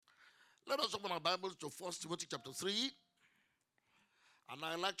Let us open our Bibles to 1 Timothy chapter 3. And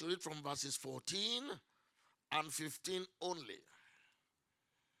I'd like to read from verses 14 and 15 only.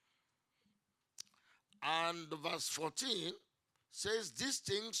 And verse 14 says, "These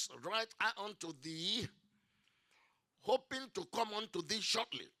things write I unto thee, hoping to come unto thee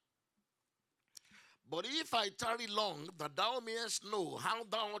shortly. But if I tarry long, that thou mayest know how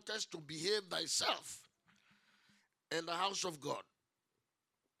thou oughtest to behave thyself in the house of God,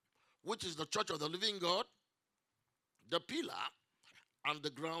 which is the church of the living God, the pillar and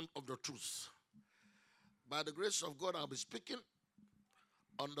the ground of the truth." By the grace of God, I'll be speaking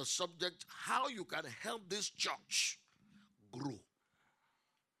on the subject, how you can help this church grow.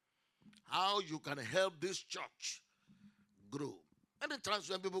 How you can help this church grow. Many times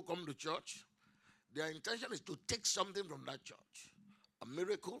when people come to church, their intention is to take something from that church. A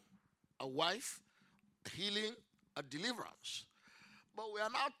miracle, a wife, a healing, a deliverance. But we are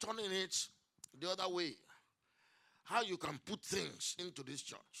now turning it the other way. How you can put things into this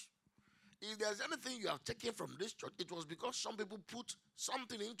church. If there's anything you have taken from this church, it was because some people put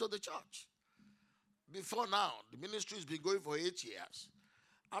something into the church. Before now, the ministry has been going for 8 years.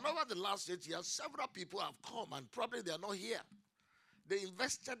 And over the last 8 years, several people have come and probably they are not here. They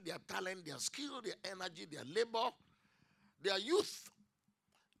invested their talent, their skill, their energy, their labor, their youth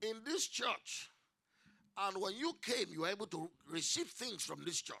in this church. And when you came, you were able to receive things from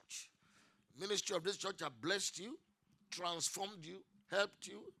this church. Ministry of this church have blessed you, transformed you, helped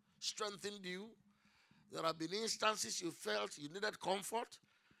you, strengthened you. There have been instances you felt you needed comfort,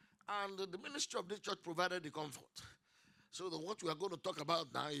 and the ministry of this church provided the comfort. So what we are going to talk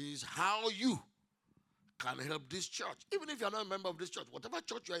about now is how you can help this church. Even if you're not a member of this church, whatever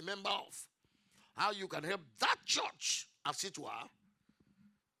church you're a member of, how you can help that church, as it were,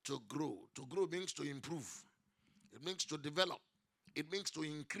 to grow. To grow means to improve. It means to develop. It means to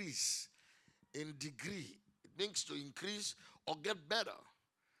increase in degree. It means to increase or get better.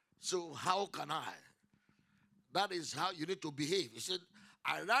 So how can I? That is how you need to behave. He said,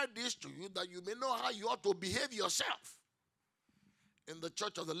 "I write this to you that you may know how you ought to behave yourself in the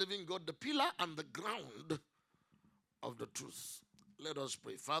church of the living God, the pillar and the ground of the truth." Let us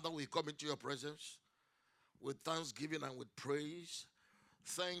pray. Father, we come into your presence with thanksgiving and with praise.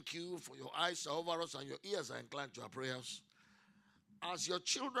 Thank you for your eyes are over us and your ears are inclined to our prayers. As your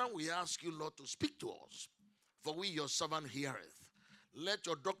children, we ask you, Lord, to speak to us, for we, your servant, heareth. Let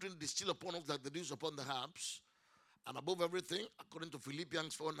your doctrine distill upon us like the dews upon the herbs, and above everything, according to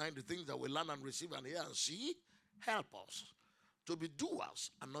Philippians 4:9, the things that we learn and receive and hear and see, help us to be doers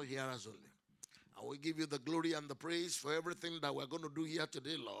and not hearers only. And we give you the glory and the praise for everything that we're going to do here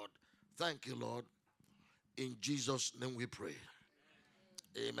today, Lord. Thank you, Lord. In Jesus' name we pray.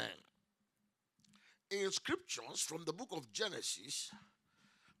 Amen. In scriptures from the book of Genesis,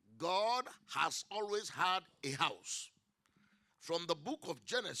 God has always had a house. From the book of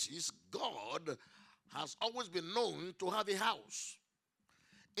Genesis, God has always been known to have a house.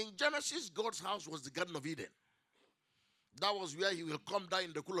 In Genesis, God's house was the Garden of Eden. That was where he will come down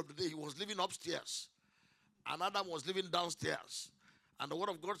in the cool of the day. He was living upstairs, and Adam was living downstairs. And the word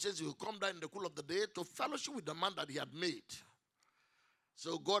of God says he will come down in the cool of the day to fellowship with the man that he had made.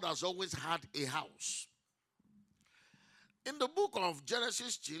 So God has always had a house. In the book of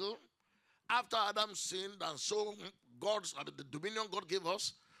Genesis still, after Adam sinned and so the dominion God gave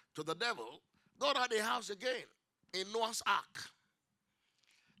us to the devil, God had a house again in Noah's Ark.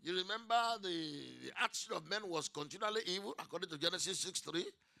 You remember the attitude of men was continually evil, according to Genesis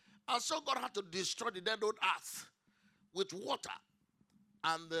 6:3. And so God had to destroy the dead old earth with water.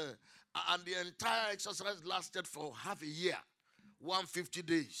 And the entire exercise lasted for half a year, 150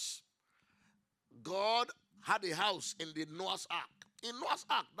 days. God had a house in the Noah's Ark. In Noah's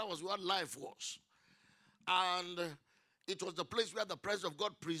Ark, that was where life was. And it was the place where the presence of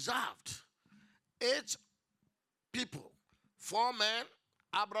God preserved 8 people, 4 men,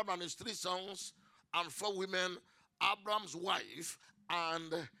 Abraham and his 3 sons, and 4 women, Abraham's wife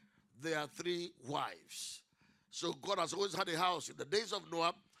and their 3 wives. So God has always had a house. In the days of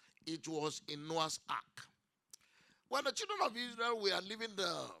Noah, it was in Noah's Ark. When the children of Israel were leaving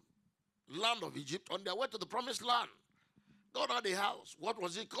the land of Egypt on their way to the promised land, God had a house. What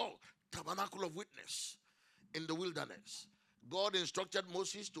was it called? Tabernacle of Witness in the wilderness. God instructed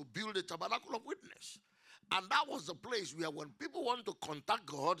Moses to build a tabernacle of witness. And that was the place where when people want to contact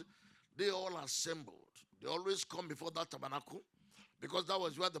God, they all assembled. They always come before that tabernacle because that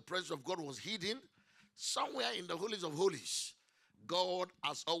was where the presence of God was hidden, somewhere in the holies of holies. God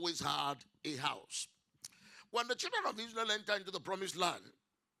has always had a house. When the children of Israel entered into the promised land,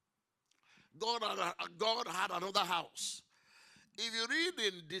 God had another house. If you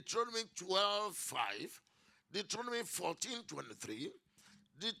read in Deuteronomy 12:5, Deuteronomy 14:23,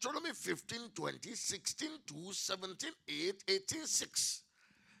 Deuteronomy 15:20, 16:2, 17:8, 18:6,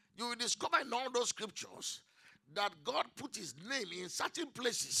 you will discover in all those scriptures that God put his name in certain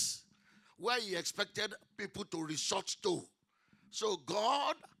places where he expected people to resort to. So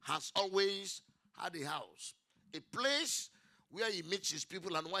God has always had a house, a place where he meets his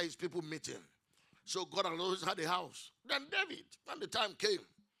people and where his people meet him. So God has always had a house. Then David, when the time came,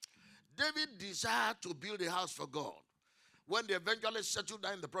 David desired to build a house for God. When they eventually settled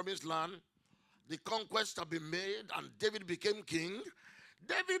down in the promised land, the conquest had been made and David became king.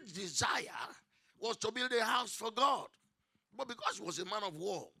 David's desire was to build a house for God. But because he was a man of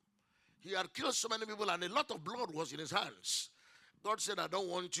war, he had killed so many people and a lot of blood was in his hands. God said, I don't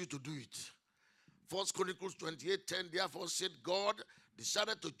want you to do it. 1 Chronicles 28:10 therefore said, God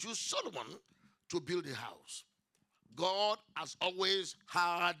decided to choose Solomon to build a house. God has always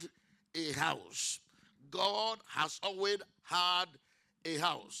had a house. God has always had a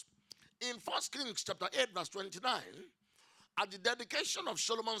house. In 1 Kings chapter 8 verse 29, at the dedication of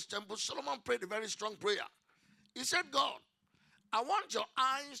Solomon's temple, Solomon prayed a very strong prayer. He said, God, I want your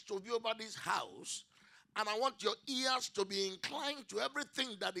eyes to be over this house, and I want your ears to be inclined to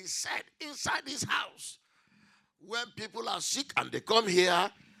everything that is said inside this house. When people are sick and they come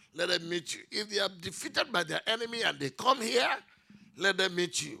here, let them meet you. If they are defeated by their enemy and they come here, let them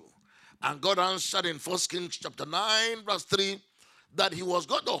meet you. And God answered in 1 Kings chapter 9 verse 3 that he was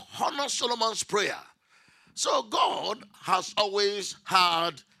going to honor Solomon's prayer. So God has always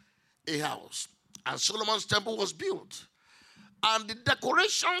had a house. And Solomon's temple was built. And the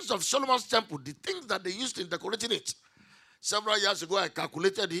decorations of Solomon's temple, the things that they used in decorating it, several years ago I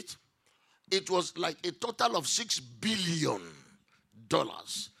calculated it. It was like a total of $6 billion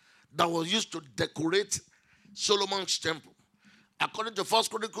that was used to decorate Solomon's temple. According to 1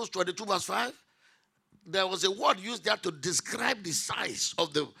 Chronicles 22 verse 5, there was a word used there to describe the size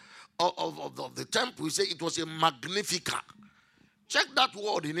of the temple. He said it was a magnifica. Check that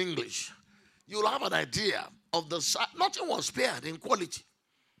word in English. You'll have an idea of the size. Nothing was spared in quality.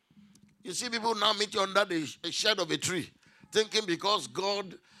 You see people now meet you under the shade of a tree, thinking because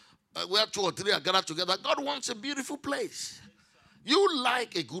God, where two or three are gathered together, God wants a beautiful place. You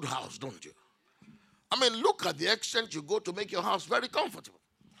like a good house, don't you? I mean, look at the extent you go to make your house very comfortable.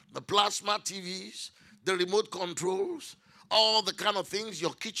 The plasma TVs, the remote controls, all the kind of things,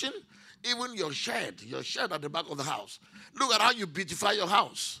 your kitchen, even your shed at the back of the house. Look at how you beautify your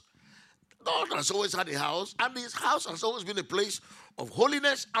house. God has always had a house, and his house has always been a place of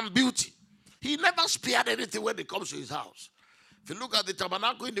holiness and beauty. He never spared anything when it comes to his house. If you look at the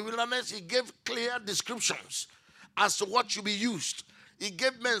tabernacle in the wilderness, he gave clear descriptions as to what should be used. He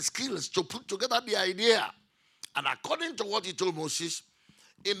gave men skills to put together the idea. And according to what he told Moses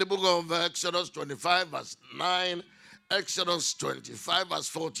in the book of Exodus 25 verse 9, Exodus 25 verse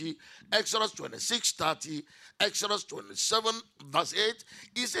 40, Exodus 26:30, Exodus 27 verse 8,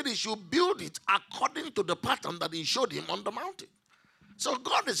 he said he should build it according to the pattern that he showed him on the mountain. So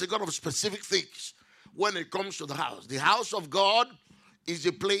God is a God of specific things when it comes to the house. The house of God is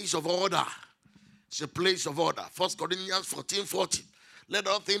a place of order. It's a place of order. 1 Corinthians 14:40. Let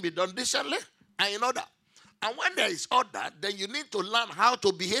all things be done decently and in order. And when there is order, then you need to learn how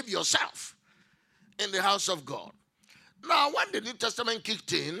to behave yourself in the house of God. Now, when the New Testament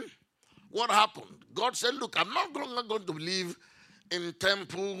kicked in, what happened? God said, look, I'm no longer going to live in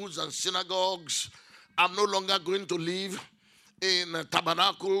temples and synagogues. I'm no longer going to live in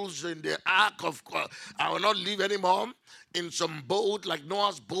tabernacles, in the ark of God. I will not live anymore in some boat like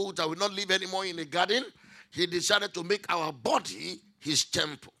Noah's boat. I will not live anymore in a garden. He decided to make our body his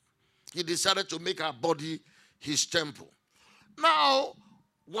temple. He decided to make our body his temple. Now,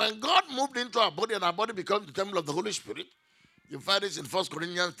 when God moved into our body and our body becomes the temple of the Holy Spirit, you find this in 1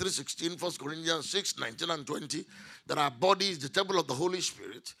 Corinthians 3:16, 1 Corinthians 6:19 and 20, that our body is the temple of the Holy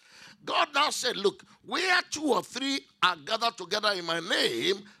Spirit. God now said, look, where two or three are gathered together in my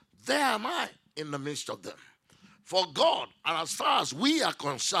name, there am I in the midst of them. For God, and as far as we are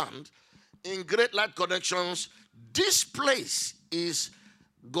concerned, in Great Light Connections, this place is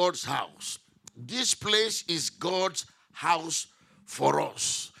God's house. This place is God's house for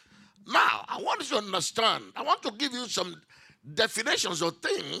us. Now, I want you to understand, I want to give you some definitions of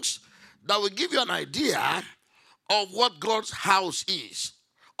things that will give you an idea of what God's house is,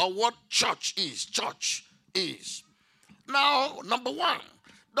 or what church is. Church is. Now, number one,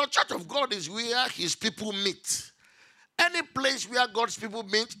 the church of God is where his people meet. Any place where God's people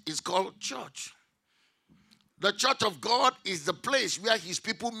meet is called church. The church of God is the place where his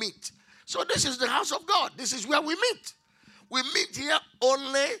people meet. So this is the house of God. This is where we meet. We meet here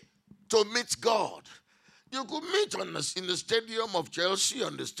only to meet God. You could meet in the stadium of Chelsea,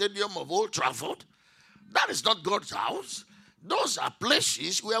 on the stadium of Old Trafford. That is not God's house. Those are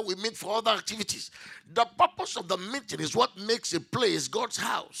places where we meet for other activities. The purpose of the meeting is what makes a place God's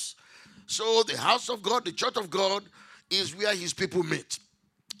house. So the house of God, the church of God, is where his people meet.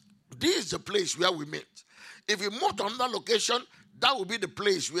 This is the place where we meet. If we move to another location, that will be the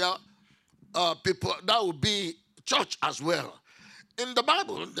place where that will be church as well. In the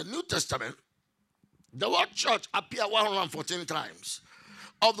Bible, in the New Testament, the word church appears 114 times.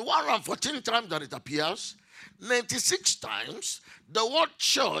 Of the 114 times that it appears, 96 times, the word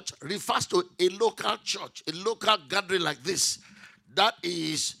church refers to a local church, a local gathering like this. That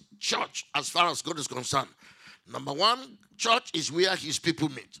is church as far as God is concerned. Number one, church is where his people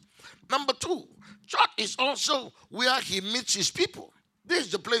meet. Number two, church is also where he meets his people. This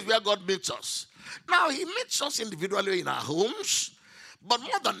is the place where God meets us. Now, he meets us individually in our homes, but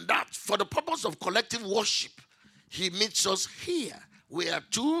more than that, for the purpose of collective worship, he meets us here, where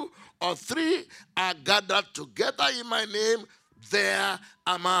 2 or 3 are gathered together in my name, there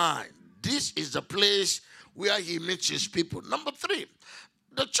am I. This is the place where he meets his people. Number 3,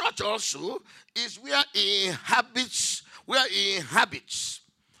 the church also is where he inhabits,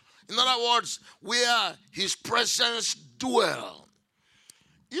 In other words, where his presence dwells.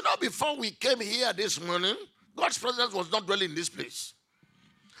 You know, before we came here this morning, God's presence was not dwelling in this place.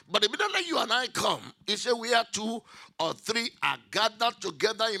 But immediately you and I come, he said, where 2 or 3 are gathered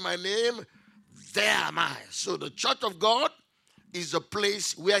together in my name, there am I. So the church of God is a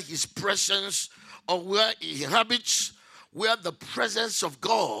place where his presence, or where he inhabits, where the presence of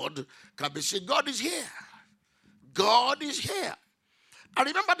God can be seen. God is here. God is here. I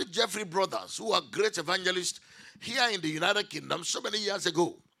remember the Jeffrey brothers, who are great evangelists here in the United Kingdom so many years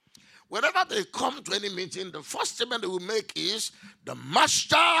ago. Whenever they come to any meeting, the first statement they will make is, the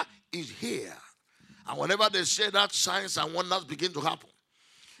master is here. And whenever they say that, signs and wonders begin to happen.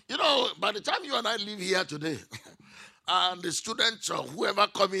 You know, by the time you and I leave here today, and the students or whoever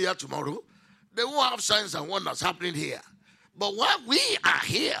come here tomorrow, they won't have signs and wonders happening here. But while we are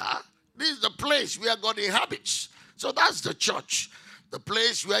here, this is the place where God inhabits. So that's the church, the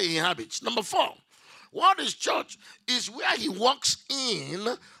place where he inhabits. Number 4, what is church? Is where he walks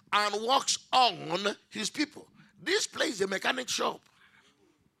in and walks on his people. This place is a mechanic shop.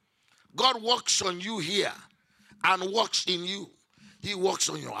 God works on you here and works in you. He works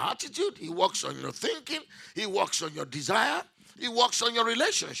on your attitude. He works on your thinking. He works on your desire. He works on your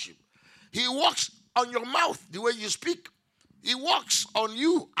relationship. He works on your mouth, the way you speak. He works on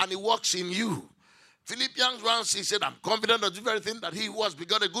you and he works in you. Philippians 1:6 said, I'm confident of the very thing that he who has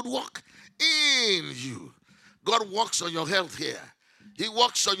begun a good work in you. God works on your health here. He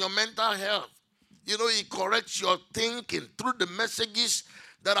works on your mental health. You know, he corrects your thinking through the messages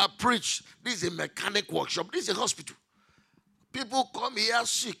that are preached. This is a mechanic workshop. This is a hospital. People come here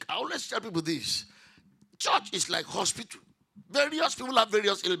sick. I always tell people this. Church is like hospital. Various people have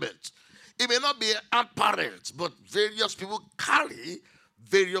various ailments. It may not be apparent, but various people carry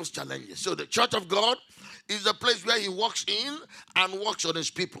various challenges. So the church of God is the place where he walks in and walks on his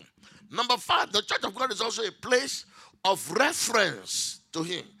people. Number 5, the church of God is also a place of reference to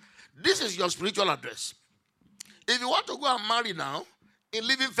him. This is your spiritual address. If you want to go and marry now, in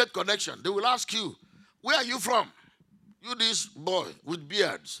Living Faith Connection, they will ask you, where are you from? You, this boy with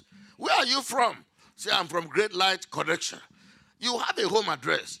beards. Where are you from? Say, I'm from Great Light Connection. You have a home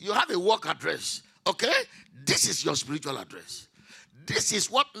address. You have a work address. Okay? This is your spiritual address. This is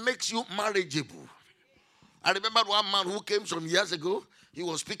what makes you marriageable. I remember one man who came some years ago. He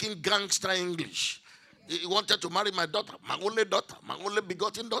was speaking gangster English. He wanted to marry my daughter, my only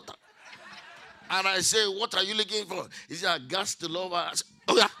begotten daughter. And I say, what are you looking for? He said, I got to love her. I said,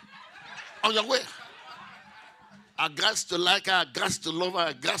 oh yeah, on your way. I got to like her, I got to love her,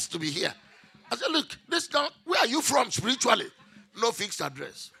 I got to be here. I said, look, this now, where are you from spiritually? No fixed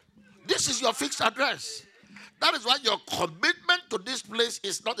address. This is your fixed address. That is why your commitment to this place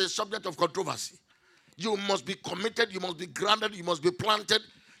is not a subject of controversy. You must be committed, you must be grounded, you must be planted,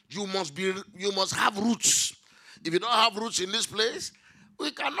 you must have roots. If you don't have roots in this place,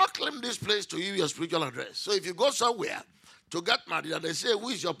 we cannot claim this place to you your spiritual address. So if you go somewhere to get married and they say, who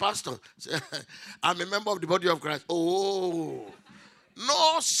is your pastor? Say, I'm a member of the body of Christ. Oh,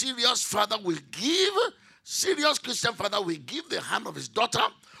 no serious Christian father will give the hand of his daughter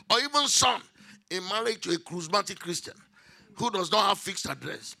or even son in marriage to a charismatic Christian who does not have fixed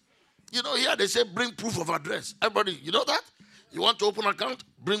address. You know, here they say, bring proof of address. Everybody, you know that? You want to open an account?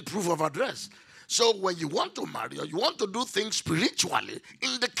 Bring proof of address. So when you want to marry or you want to do things spiritually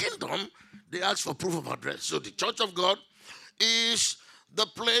in the kingdom, they ask for proof of address. So the church of God is the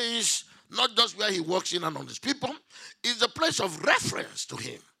place, not just where he walks in and on his people, it's a place of reference to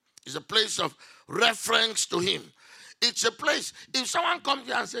him. It's a place of reference to him. It's a place, if someone comes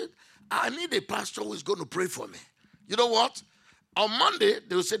here and says, I need a pastor who is going to pray for me. You know what? On Monday,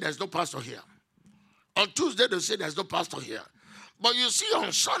 they will say there's no pastor here. On Tuesday, they will say there's no pastor here. But you see,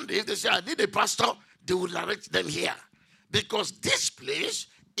 on Sunday, if they say, I need a pastor, they will direct them here. Because this place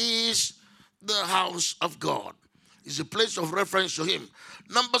is the house of God. It's a place of reference to him.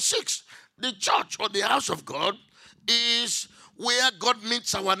 Number 6, the church or the house of God is where God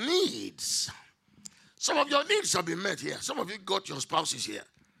meets our needs. Some of your needs have been met here. Some of you got your spouses here.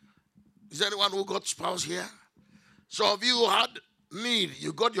 Is there anyone who got spouse here? Some of you had need.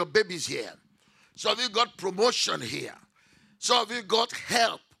 You got your babies here. Some of you got promotion here. Some of you got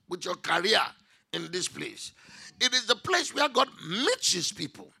help with your career in this place. It is the place where God meets his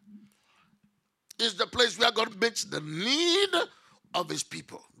people. It's the place where God meets the need of his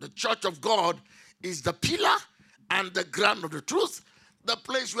people. The church of God is the pillar and the ground of the truth. The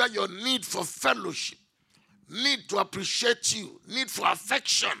place where your need for fellowship, need to appreciate you, need for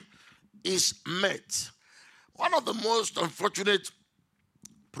affection is met. One of the most unfortunate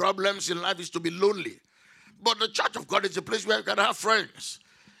problems in life is to be lonely. But the church of God is a place where you can have friends.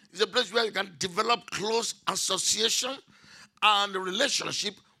 It's a place where you can develop close association and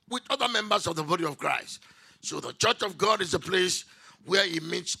relationship with other members of the body of Christ. So the church of God is a place where he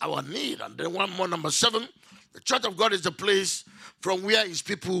meets our need. And then one more, number 7, the church of God is a place from where his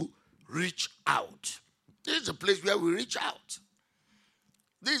people reach out. This is a place where we reach out.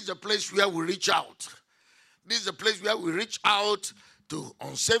 This is a place where we reach out. This is a place where we reach out to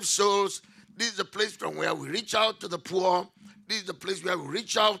unsaved souls. This is a place from where we reach out to the poor. This is the place where we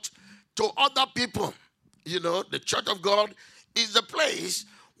reach out to other people. You know, the church of God is the place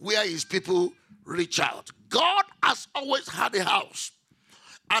where his people reach out. God has always had a house.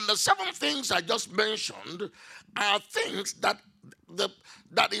 And the 7 things I just mentioned are things that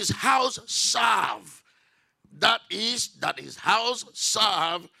his house serve. That is house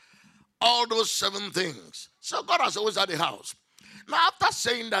serve all those 7 things. So God has always had a house. Now, after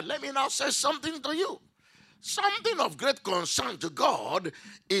saying that, let me now say something to you. Something of great concern to God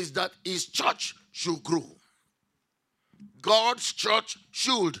is that his church should grow. God's church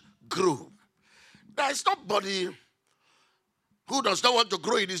should grow. There is nobody who does not want to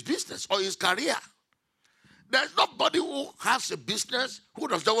grow in his business or his career. There is nobody who has a business who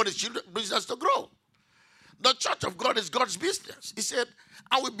does not want his business to grow. The church of God is God's business. He said,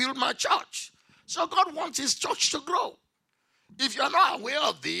 I will build my church. So God wants his church to grow. If you are not aware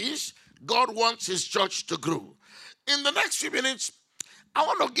of this, God wants his church to grow. In the next few minutes, I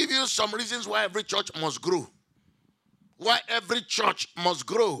want to give you some reasons why every church must grow. Why every church must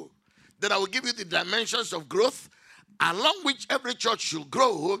grow. Then I will give you the dimensions of growth along which every church should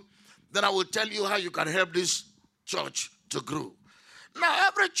grow. Then I will tell you how you can help this church to grow. Now,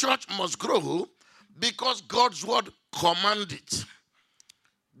 every church must grow because God's word commands it.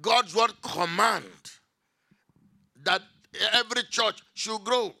 God's word commands that every church should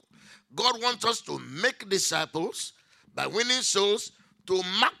grow. God wants us to make disciples by winning souls, to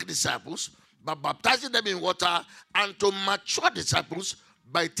mark disciples by baptizing them in water, and to mature disciples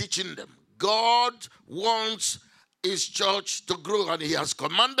by teaching them. God wants his church to grow, and he has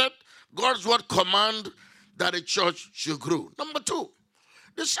commanded, God's word command that a church should grow. Number 2,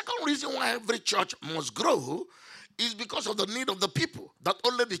 the second reason why every church must grow is because of the need of the people that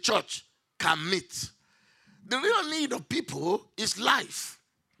only the church can meet. The real need of people is life.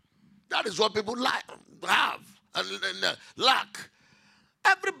 That is what people have and lack.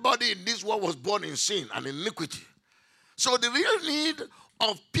 Everybody in this world was born in sin and iniquity. So the real need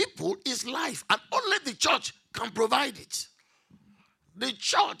of people is life, and only the church can provide it. The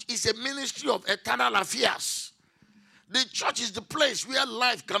church is a ministry of eternal affairs. The church is the place where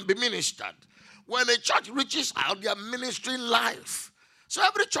life can be ministered. When a church reaches out, they are ministering life. So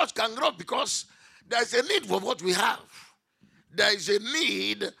every church can grow because there is a need for what we have. There is a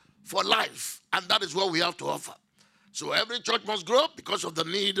need for life, and that is what we have to offer. So every church must grow because of the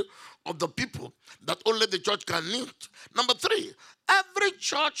need of the people that only the church can meet. Number 3, every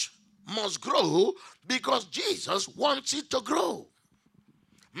church must grow because Jesus wants it to grow.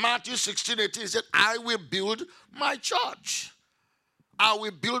 Matthew 16:18 said, I will build my church. I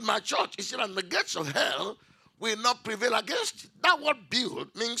will build my church. He said, and the gates of hell will not prevail against it. That word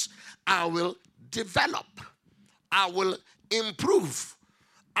build means I will develop. I will improve.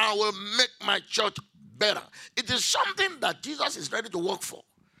 I will make my church better. It is something that Jesus is ready to work for.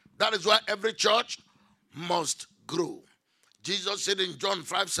 That is why every church must grow. Jesus said in John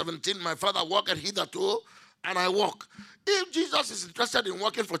 5:17, my Father walketh hitherto, and I walk. If Jesus is interested in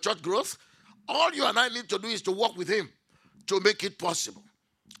working for church growth, all you and I need to do is to work with him to make it possible.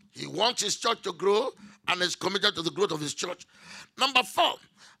 He wants his church to grow and is committed to the growth of his church. Number 4,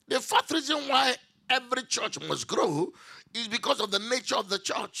 the fourth reason why every church must grow is because of the nature of the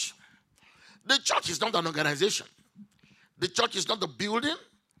church. The church is not an organization. The church is not a building.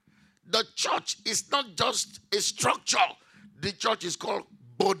 The church is not just a structure. The church is called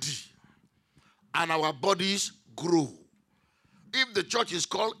body. And our bodies grow. If the church is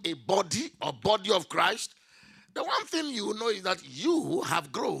called a body or body of Christ, the one thing you know is that you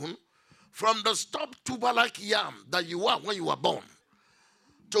have grown from the stub tuber-like yam that you were when you were born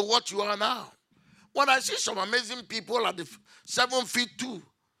to what you are now. When I see some amazing people at the 7 feet 2,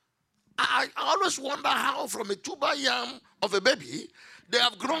 I always wonder how from a tuber yam of a baby, they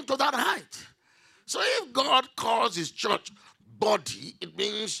have grown to that height. So if God calls his church body, it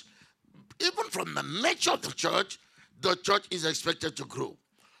means even from the nature of the church is expected to grow.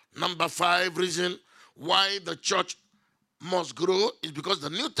 Number 5 reason why the church must grow is because the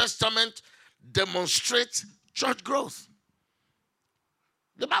New Testament demonstrates church growth.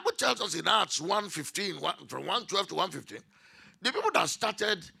 The Bible tells us in Acts 1:15, from 1:12 to 1:15, the people that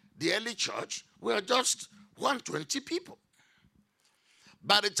started the early church were just 120 people.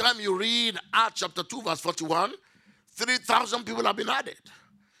 By the time you read Acts chapter 2, verse 41, 3,000 people have been added.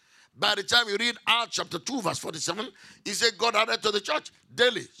 By the time you read Acts chapter 2, verse 47, he said God added to the church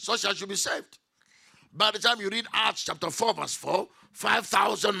daily, such as should be saved. By the time you read Acts chapter 4, verse 4,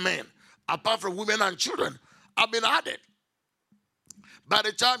 5,000 men, apart from women and children, have been added. By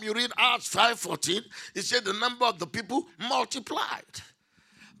the time you read Acts 5:14, it said the number of the people multiplied.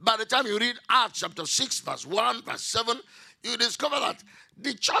 By the time you read Acts chapter 6, verse 1, verse 7, you discover that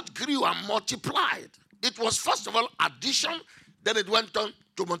the church grew and multiplied. It was first of all addition, then it went on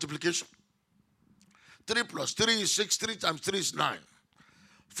to multiplication. 3 plus 3 is 6, 3 times 3 is 9.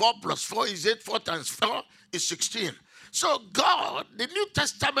 4 plus 4 is 8, 4 times 4 is 16. So God, the New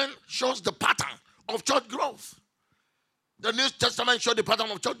Testament shows the pattern of church growth. The New Testament shows the pattern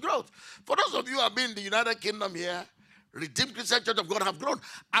of church growth. For those of you who have been in the United Kingdom here, Redeemed Christian Church of God have grown.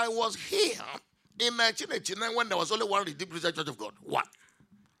 I was here in 1989 when there was only one Redeemed Christian Church of God. One.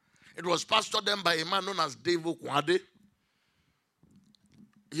 It was pastored then by a man known as Dave Okwade.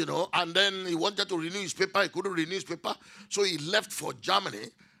 You know, and then he wanted to renew his paper. He couldn't renew his paper, so he left for Germany.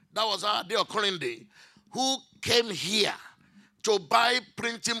 That was our day occurring day. Who came here to buy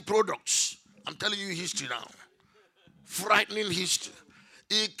printing products? I'm telling you history now. Frightening history.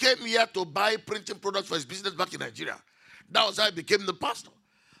 He came here to buy printing products for his business back in Nigeria. That was how he became the pastor.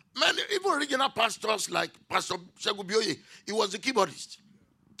 Many, even regional pastors like Pastor Segun Bioye, he was the keyboardist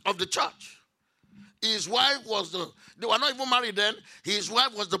of the church. His wife was they were not even married then. His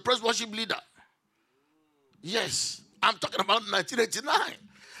wife was the praise worship leader. Yes, I'm talking about 1989.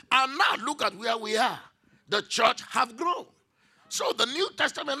 And now look at where we are. The church have grown. So the New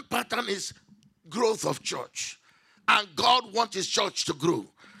Testament pattern is growth of church. And God wants his church to grow.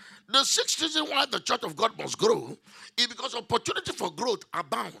 The sixth reason why the church of God must grow is because opportunity for growth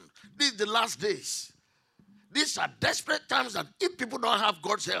abound. These are the last days. These are desperate times that if people don't have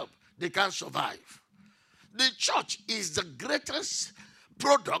God's help, they can't survive. The church is the greatest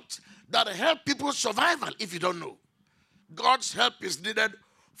product that helps people survival if you don't know. God's help is needed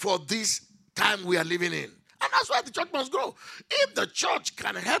for this time we are living in. And that's why the church must grow. If the church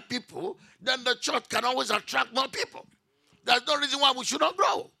can help people, then the church can always attract more people. There's no reason why we should not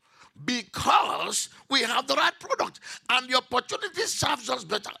grow. Because we have the right product. And the opportunity serves us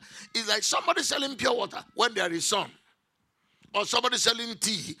better. It's like somebody selling pure water when there is sun. Or somebody selling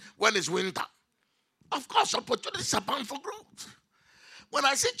tea when it's winter. Of course, opportunities are bound for growth. When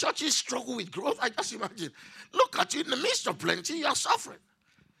I see churches struggle with growth, I just imagine, look at you in the midst of plenty, you are suffering.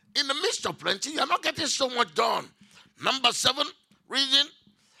 In the midst of plenty, you are not getting so much done. Number 7 reason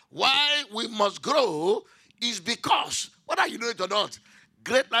why we must grow is because, whether you know it or not,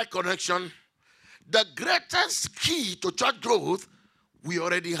 Great Light Connection, the greatest key to church growth, we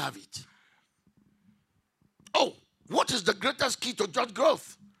already have it. Oh, what is the greatest key to church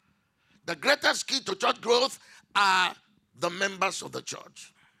growth? The greatest key to church growth are the members of the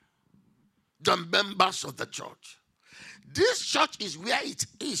church. The members of the church. This church is where it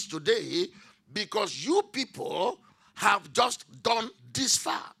is today because you people have just done this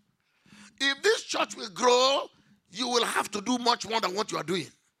far. If this church will grow, you will have to do much more than what you are doing.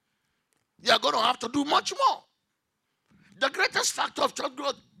 You are going to have to do much more. The greatest factor of church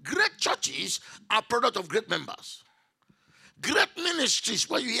growth, great churches are product of great members. Great ministries,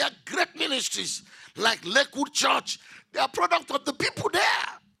 where you hear great ministries like Lakewood Church, they are product of the people there.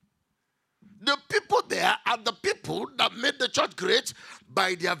 The people there are the people that made the church great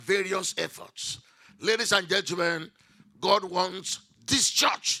by their various efforts. Ladies and gentlemen, God wants this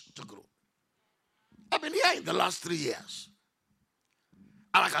church to grow. I've been here in the last 3 years.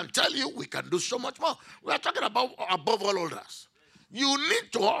 And I can tell you, we can do so much more. We are talking about above all others. You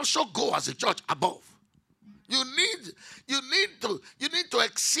need to also go as a church above. You need to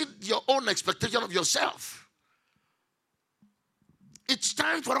exceed your own expectation of yourself. It's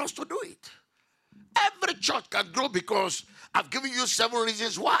time for us to do it. Every church can grow because I've given you 7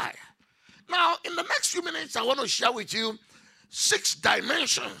 reasons why. Now, in the next few minutes, I want to share with you 6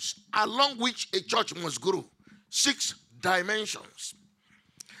 dimensions along which a church must grow. 6 dimensions.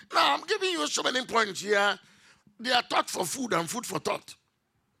 Now, I'm giving you so many points here. They are thought for food and food for thought.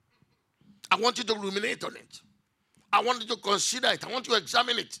 I want you to ruminate on it. I want you to consider it. I want you to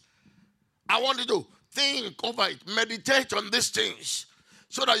examine it. I want you to think over it. Meditate on these things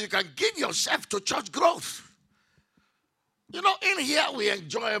so that you can give yourself to church growth. You know, in here we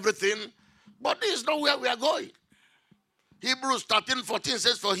enjoy everything, but this is not where we are going. Hebrews 13:14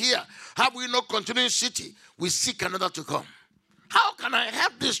 says, for here have we no continuing city, we seek another to come. How can I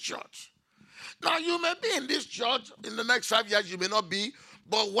help this church? Now, you may be in this church in the next 5 years, you may not be,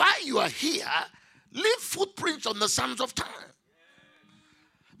 but while you are here, leave footprints on the sands of time.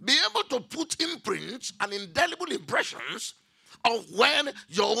 Be able to put imprints and indelible impressions of when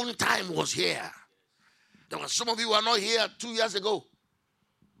your own time was here. There were some of you who are not here 2 years ago.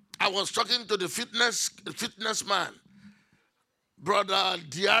 I was talking to the fitness man, Brother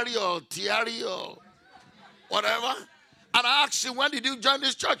Diari or Tiari or whatever. And I asked him, when did you join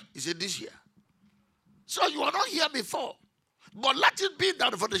this church? He said, this year. So you are not here before. But let it be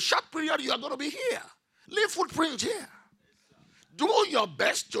that for the short period you are going to be here. Leave footprints here. Do your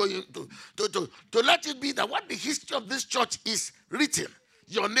best to let it be that what the history of this church is written,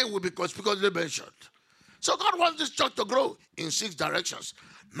 your name will be conspicuously mentioned. So God wants this church to grow in 6 directions.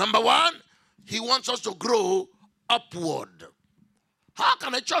 Number 1, he wants us to grow upward. How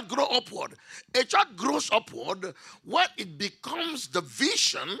can a church grow upward? A church grows upward when it becomes the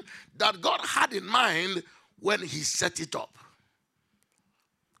vision that God had in mind when he set it up.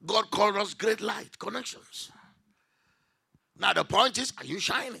 God called us Great Light Connections. Now the point is, are you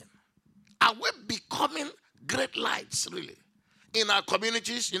shining? Are we becoming great lights, really? In our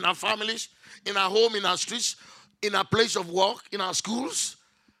communities, in our families, in our home, in our streets, in our place of work, in our schools?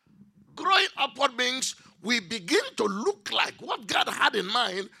 Growing upward means we begin to look like what God had in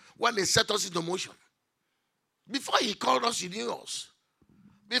mind when he set us into motion. Before he called us, he knew us.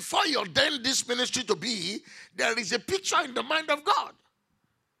 Before he ordained this ministry to be, there is a picture in the mind of God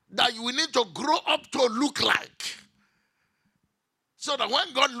that we need to grow up to look like. So that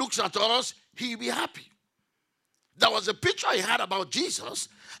when God looks at us, he'll be happy. There was a picture he had about Jesus,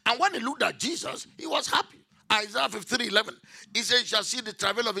 and when he looked at Jesus, he was happy. Isaiah 53:11, he said, shall see the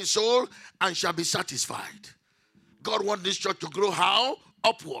travail of his soul and shall be satisfied. God wants this church to grow how?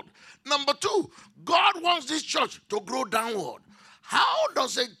 Upward. Number 2, God wants this church to grow downward. How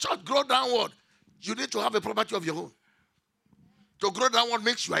does a church grow downward? You need to have a property of your own. To grow downward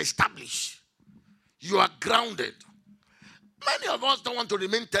makes you are established. You are grounded. Many of us don't want to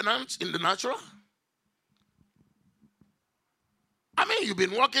remain tenants in the natural. I mean, you've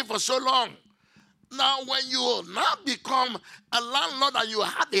been working for so long. Now, when you now become a landlord and you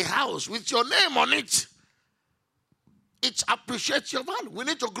have a house with your name on it, it appreciates your value. We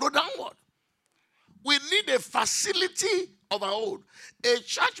need to grow downward. We need a facility of our own. A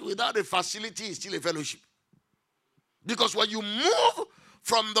church without a facility is still a fellowship. Because when you move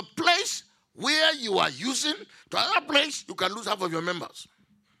from the place where you are using to another place, you can lose half of your members.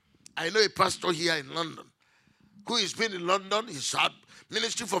 I know a pastor here in London who has been in London. He's had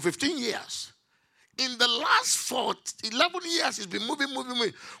ministry for 15 years. In the last 11 years, he's been moving.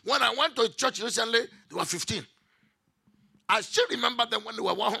 When I went to a church recently, there were 15. I still remember them when they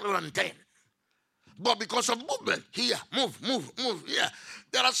were 110. But because of movement, here, move, here.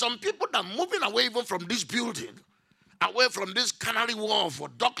 There are some people that are moving away even from this building, away from this Canary Wharf or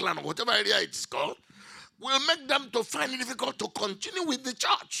Dockland or whatever area it is called, will make them to find it difficult to continue with the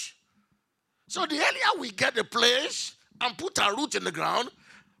church. So the earlier we get a place and put our root in the ground,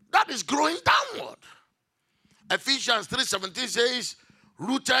 that is growing downward. Ephesians 3:17 says,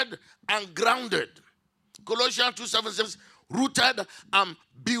 rooted and grounded. Colossians 2:7 says, rooted and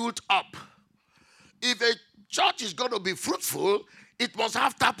built up. If a church is going to be fruitful, it must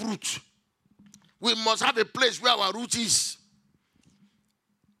have taproot. We must have a place where our root is.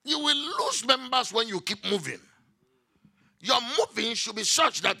 You will lose members when you keep moving. Your moving should be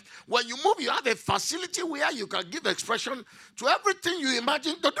such that when you move, you have a facility where you can give expression to everything you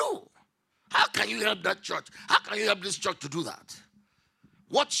imagine to do. How can you help that church? How can you help this church to do that?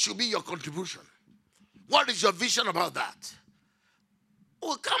 What should be your contribution? What is your vision about that?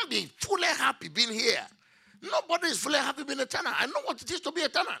 We can't be fully happy being here. Nobody is fully happy being a tenant. I know what it is to be a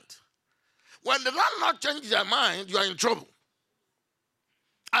tenant. When the landlord changes their mind, you are in trouble.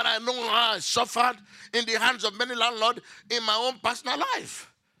 And I know how I suffered in the hands of many landlords in my own personal life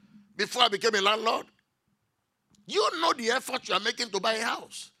before I became a landlord. You know the effort you are making to buy a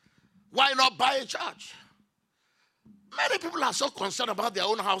house. Why not buy a church? Many people are so concerned about their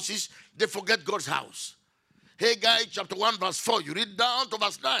own houses, they forget God's house. Haggai chapter 1 verse 4, you read down to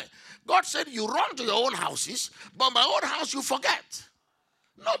verse 9. God said you run to your own houses, but my own house you forget.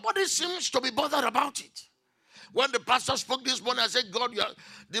 Nobody seems to be bothered about it. When the pastor spoke this morning, I said, God,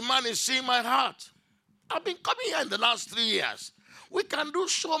 the man is seeing my heart. I've been coming here in the last 3 years. We can do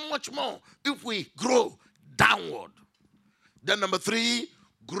so much more if we grow downward. Then number 3,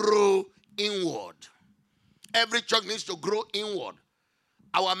 grow inward. Every church needs to grow inward.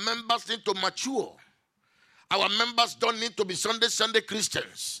 Our members need to mature. Our members don't need to be Sunday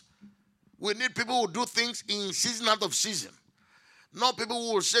Christians. We need people who do things in season out of season. Not people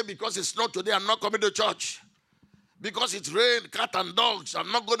who will say, because it's not today, I'm not coming to church. Because it's rain, cat and dogs,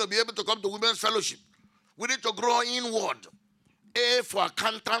 I'm not going to be able to come to women's fellowship. We need to grow inward. A for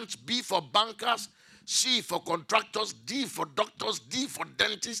accountants, B for bankers, C for contractors, D for doctors, D for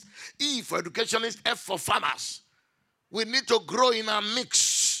dentists, E for educationists, F for farmers. We need to grow in our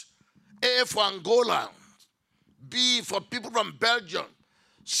mix. A for Angola, B for people from Belgium,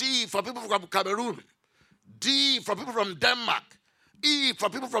 C for people from Cameroon, D for people from Denmark, E for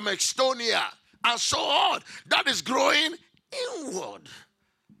people from Estonia, and so on. That is growing inward.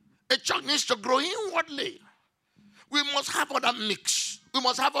 A church needs to grow inwardly. We must have other mix. We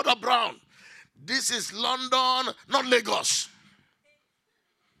must have other brown. This is London, not Lagos.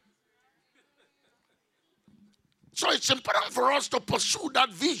 So it's important for us to pursue that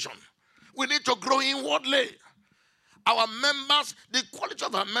vision. We need to grow inwardly. Our members, the quality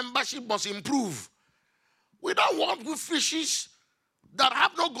of our membership must improve. We don't want good fishes that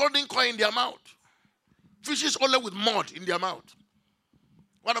have no golden coin in their mouth. Fishes only with mud in their mouth.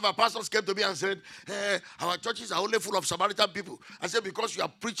 One of our pastors came to me and said, our churches are only full of Samaritan people. I said, because you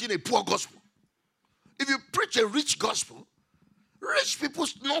are preaching a poor gospel. If you preach a rich gospel, rich people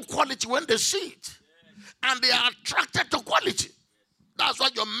know quality when they see it. And they are attracted to quality. That's why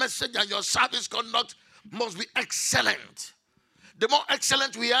your message and your service conduct must be excellent. The more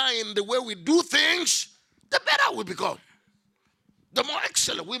excellent we are in the way we do things, the better we become. The more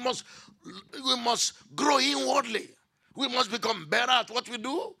excellent, we must grow inwardly. We must become better at what we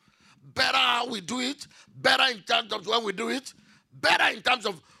do, better how we do it, better in terms of when we do it, better in terms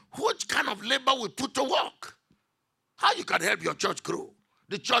of which kind of labor we put to work. How you can help your church grow.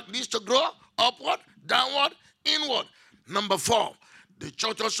 The church needs to grow upward, downward, inward. Number 4, the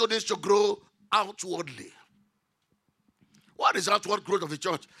church also needs to grow outwardly. What is outward growth of the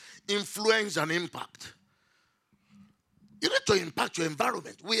church? Influence and impact. You need to impact your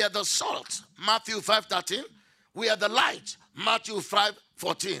environment. We are the salt, Matthew 5:13. We are the light, Matthew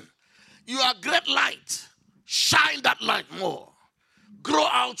 5:14. You are great light. Shine that light more. Grow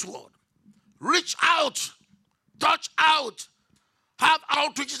outward. Reach out. Touch out. Have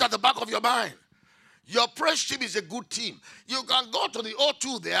outreaches at the back of your mind. Your praise team is a good team. You can go to the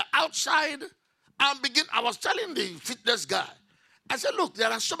O2 there outside and begin. I was telling the fitness guy, I said, look, there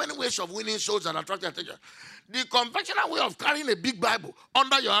are so many ways of winning souls and attracting attention. The conventional way of carrying a big Bible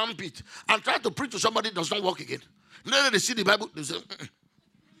under your armpit and trying to preach to somebody does not work again. Then they see the Bible, they say, mm-mm.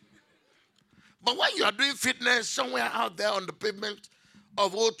 But when you are doing fitness somewhere out there on the pavement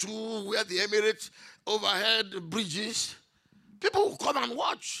of O2, where the Emirates overhead bridges, people will come and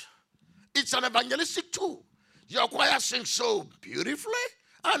watch. It's an evangelistic tool. Your choir sings so beautifully,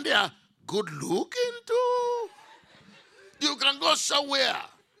 and they are good looking too. You can go somewhere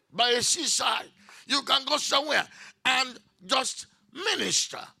by a seaside. You can go somewhere and just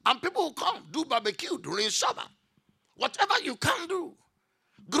minister. And people will come, do barbecue during summer. Whatever you can do,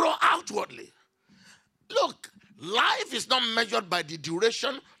 grow outwardly. Look, life is not measured by the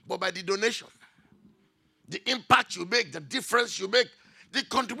duration, but by the donation. The impact you make, the difference you make, the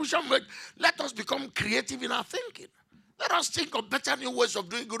contribution you make. Let us become creative in our thinking. Let us think of better new ways of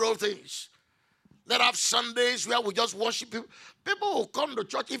doing good old things. Let us have Sundays where we just worship people. People will come to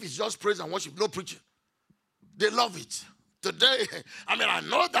church if it's just praise and worship, no preaching. They love it. Today, I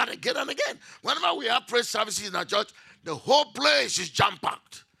know that again and again. Whenever we have praise services in our church, the whole place is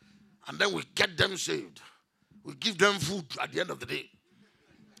jam-packed. And then we get them saved. We give them food at the end of the day.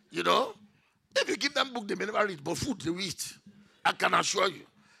 You know? If you give them book, they may never read, but food they will eat. I can assure you.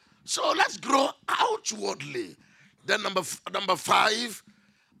 So let's grow outwardly. Then number 5,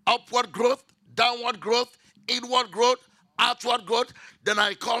 upward growth, downward growth, inward growth, outward growth. Then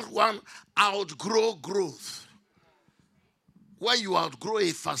I call one outgrow growth. When you outgrow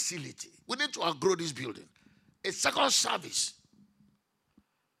a facility, we need to outgrow this building. A second service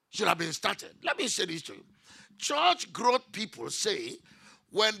should have been started. Let me say this to you. Church growth people say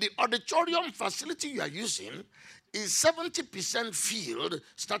when the auditorium facility you are using is 70% filled,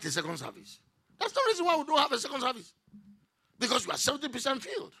 start a second service. That's the reason why we don't have a second service. Because we are 70%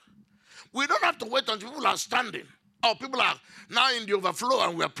 filled. We don't have to wait until people are standing or people are now in the overflow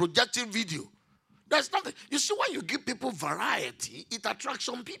and we are projecting video. There's nothing. You see, when you give people variety, it attracts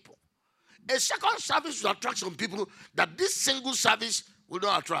some people. A second service will attract some people that this single service will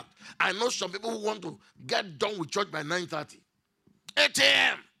not attract. I know some people who want to get done with church by 9:30. 8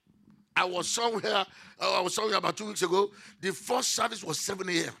 a.m. I was somewhere about 2 weeks ago. The first service was 7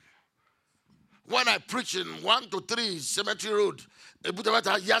 a.m. When I preached in 1 to 3 Cemetery Road,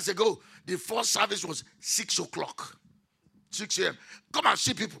 years ago, the first service was 6 o'clock. 6 a.m. Come and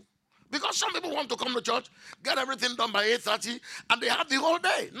see people. Because some people want to come to church, get everything done by 8:30, and they have the whole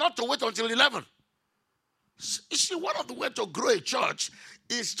day, not to wait until 11. You see, one of the ways to grow a church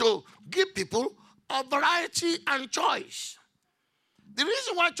is to give people a variety and choice. The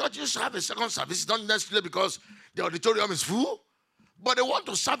reason why churches have a second service is not necessarily because the auditorium is full, but they want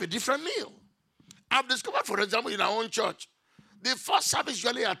to serve a different meal. I've discovered, for example, in our own church, the first service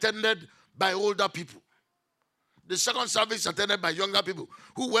usually attended by older people. The second service attended by younger people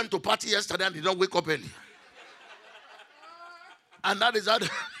who went to party yesterday and did not wake up early. And that is how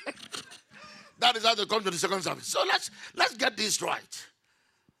they come to the second service. So let's get this right.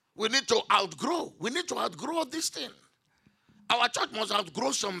 We need to outgrow. We need to outgrow this thing. Our church must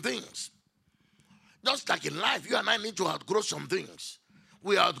outgrow some things. Just like in life, you and I need to outgrow some things.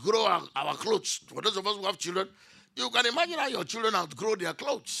 We outgrow our clothes. For those of us who have children, you can imagine how your children outgrow their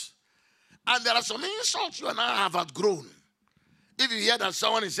clothes. And there are some insults you and I have outgrown. If you hear that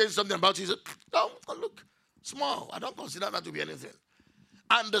someone is saying something about you, you say, oh, look, small. I don't consider that to be anything.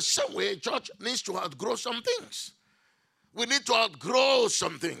 And the same way, church needs to outgrow some things. We need to outgrow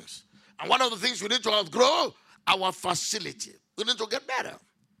some things. And one of the things we need to outgrow, our facility. We need to get better.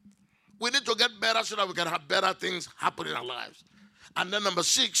 We need to get better so that we can have better things happen in our lives. And then number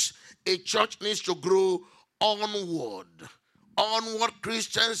 6, a church needs to grow onward. Onward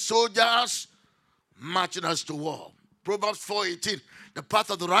Christian soldiers marching us to war. Proverbs 4:18. The path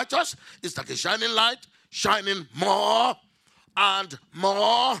of the righteous is like a shining light, shining more and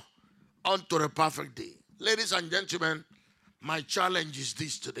more unto the perfect day. Ladies and gentlemen, my challenge is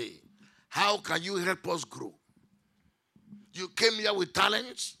this today. How can you help us grow? You came here with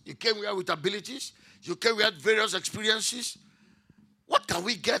talents. You came here with abilities. You came here with various experiences. What can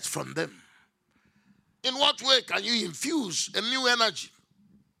we get from them? In what way can you infuse a new energy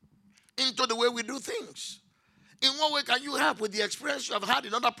into the way we do things? In what way can you help with the experience you have had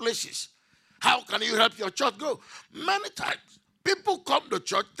in other places? How can you help your church grow? Many times, people come to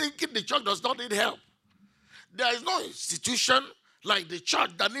church thinking the church does not need help. There is no institution like the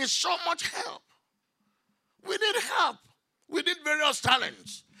church that needs so much help. We need help. We need various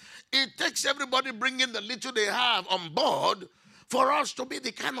talents. It takes everybody bringing the little they have on board for us to be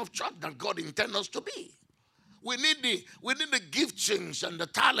the kind of church that God intends us to be. We need the giftings and the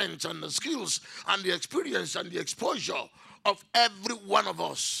talents and the skills and the experience and the exposure of every one of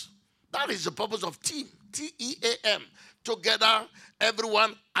us. That is the purpose of team, T-E-A-M. Together,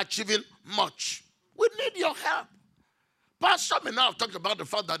 everyone achieving much. We need your help. Pastor may now have talked about the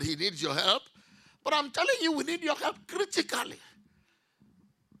fact that he needs your help, but I'm telling you, we need your help critically.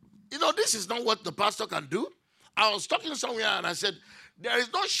 You know, this is not what the pastor can do. I was talking somewhere and I said, there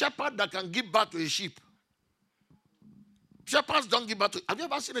is no shepherd that can give birth to a sheep. Shepherds don't give birth to. Have you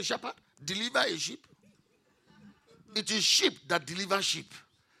ever seen a shepherd deliver a sheep? It is sheep that deliver sheep.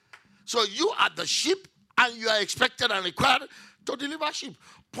 So you are the sheep and you are expected and required to deliver sheep.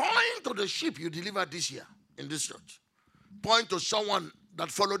 Point to the sheep you delivered this year in this church. Point to someone that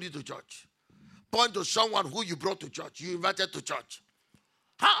followed you to church. Point to someone who you brought to church, you invited to church.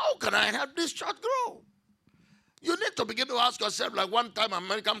 How can I help this church grow? You need to begin to ask yourself, like one time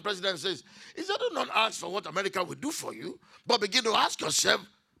American president says, he said, do not ask for what America will do for you, but begin to ask yourself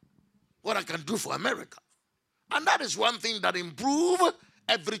what I can do for America. And that is one thing that improves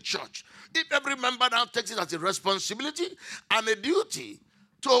every church. If every member now takes it as a responsibility and a duty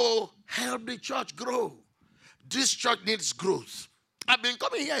to help the church grow. This church needs growth. I've been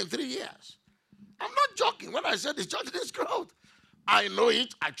coming here in 3 years. I'm not joking when I said the church needs growth. I know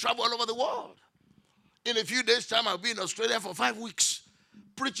it. I travel all over the world. In a few days' time, I'll be in Australia for 5 weeks,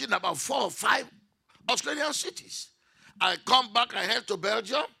 preaching in about 4 or 5 Australian cities. I come back, I head to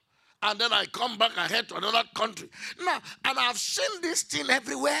Belgium, and then I come back, I head to another country. Now, and I've seen this thing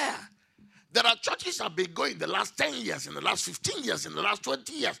everywhere. There are churches that have been going the last 10 years, in the last 15 years, in the last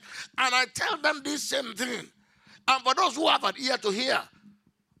 20 years. And I tell them this same thing. And for those who have an ear to hear,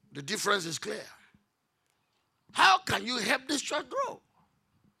 the difference is clear. How can you help this church grow?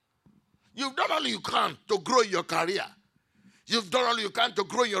 You've done all you can to grow your career. You've done all you can to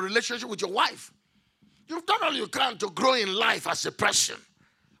grow your relationship with your wife. You've done all you can to grow in life as a person.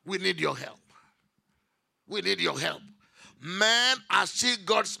 We need your help. We need your help. Men are still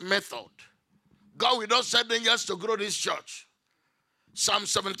God's method. God will not send angels to grow this church. Psalm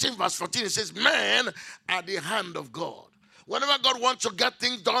 17 verse 14, it says, men are the hand of God. Whenever God wants to get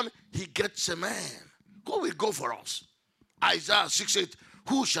things done, he gets a man. God will go for us. Isaiah 6:8,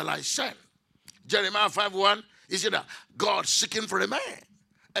 who shall I send? Jeremiah 5:1, he said, God seeking for a man.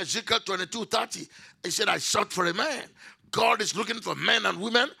 Ezekiel 22:30, he said, I sought for a man. God is looking for men and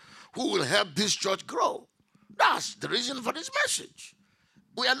women who will help this church grow. That's the reason for this message.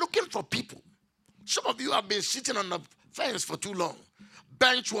 We are looking for people. Some of you have been sitting on the fence for too long.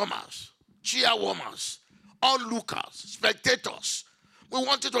 Bench warmers, chair warmers, onlookers, spectators. We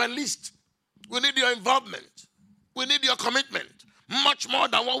want you to enlist. We need your involvement. We need your commitment. Much more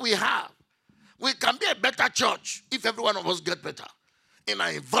than what we have. We can be a better church if every one of us get better in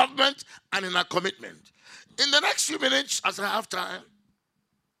our involvement and in our commitment. In the next few minutes, as I have time,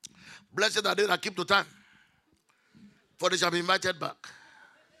 blessed are they that keep to time, for they shall be invited back.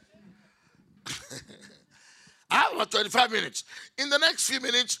 I have about 25 minutes. In the next few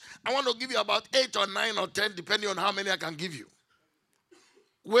minutes, I want to give you about 8 or 9 or 10, depending on how many I can give you,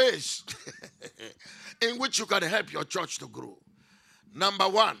 ways in which you can help your church to grow. Number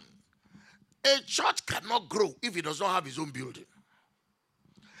 1, a church cannot grow if it does not have its own building.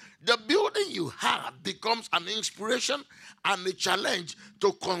 The building you have becomes an inspiration and a challenge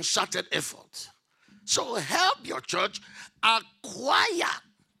to concerted effort. So help your church acquire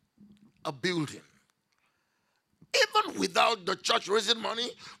a building. Even without the church raising money,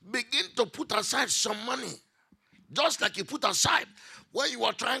 begin to put aside some money. Just like you put aside when you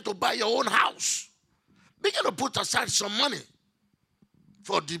are trying to buy your own house. Begin to put aside some money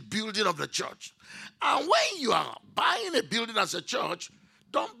for the building of the church. And when you are buying a building as a church,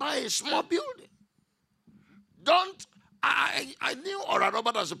 don't buy a small building. I knew Ora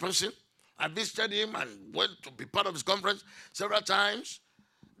Robert as a person. I visited him and went to be part of his conference several times.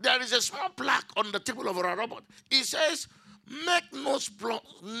 There is a small plaque on the table of Ora Robert. It says, make no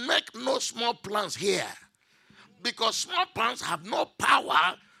small plans here. Because small plans have no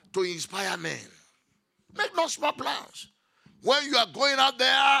power to inspire men. Make no small plans. When you are going out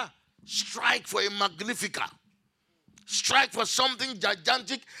there, strike for a Magnifica. Strike for something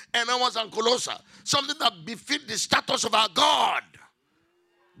gigantic, enormous, and colossal. Something that befits the status of our God.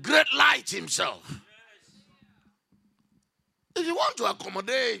 Great light himself. If you want to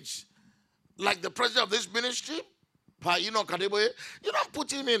accommodate, like the president of this ministry, Paino Kadeboye, you don't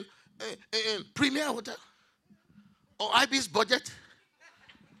put him in Premier Hotel or IB's budget.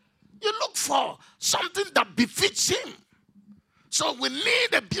 You look for something that befits him. So we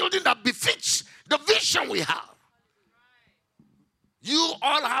need a building that befits the vision we have. You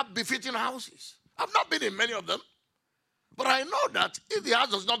all have befitting houses. I've not been in many of them. But I know that if the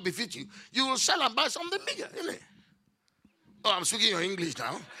house does not befit you, you will sell and buy something bigger, isn't it? Oh, I'm speaking your English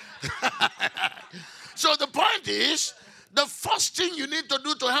now. So the point is, the first thing you need to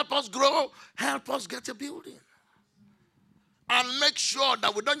do to help us grow, help us get a building. And make sure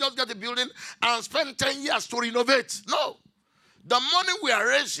that we don't just get a building and spend 10 years to renovate. No. The money we are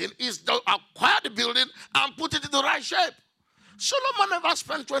raising is to acquire the building and put it in the right shape. Solomon never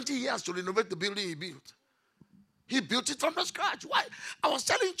spent 20 years to renovate the building he built. He built it from the scratch. Why? I was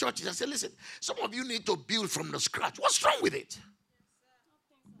telling churches, I said, listen, some of you need to build from the scratch. What's wrong with it?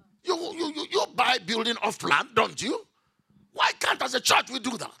 You buy building off plan, don't you? Why can't as a church we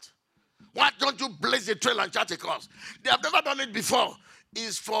do that? Why don't you blaze a trail and chart a course? They have never done it before.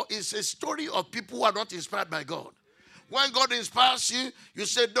 It's a story of people who are not inspired by God. When God inspires you, you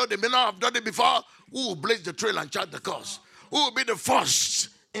say, no, they may not have done it before. Who will blaze the trail and chart the course? Who will be the first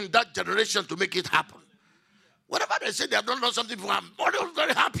in that generation to make it happen? Whatever they say they have done something before, I'm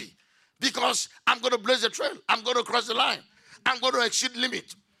very happy. Because I'm going to blaze the trail. I'm going to cross the line. I'm going to exceed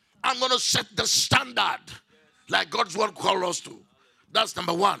limit. I'm going to set the standard like God's word calls us to. That's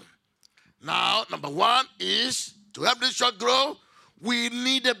number 1. Now, number 1 is to help this church grow, we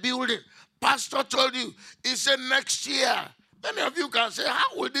need a building. Pastor told you, he said next year. Many of you can say,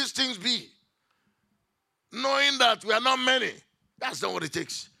 how will these things be? Knowing that we are not many That's not what it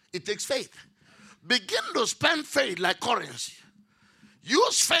takes. It takes faith. Begin to spend faith like currency.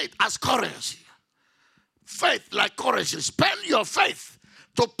 Use faith as currency. Faith like currency. Spend your faith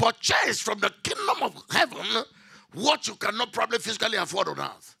to purchase from the kingdom of heaven what you cannot probably physically afford on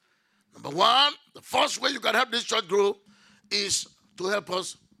earth. Number one, the first way you can help this church grow is to help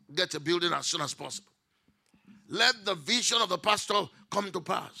us get a building as soon as possible. Let the vision of the pastor come to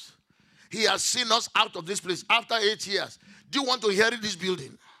pass. He has seen us out of this place after 8 years. Do you want to inherit this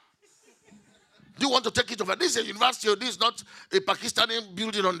building? Do you want to take it over? This is a university. This is not a Pakistani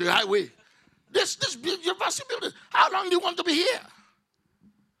building on the highway. This university building. How long do you want to be here?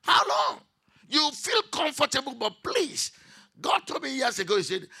 How long? You feel comfortable, but please. God told me years ago, he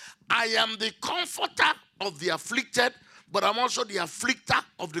said, I am the comforter of the afflicted, but I'm also the afflicter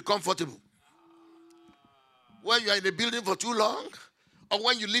of the comfortable. When you are in a building for too long, or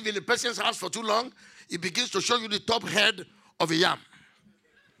when you live in a person's house for too long, it begins to show you the top head of a yam.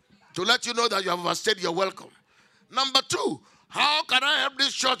 To let you know that you have overstayed your welcome. Number two, how can I help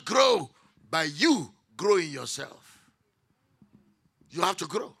this church grow? By you growing yourself. You have to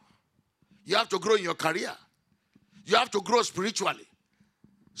grow. You have to grow in your career. You have to grow spiritually.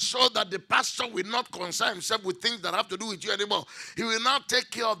 So that the pastor will not concern himself with things that have to do with you anymore. He will now take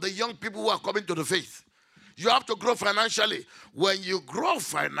care of the young people who are coming to the faith. You have to grow financially. When you grow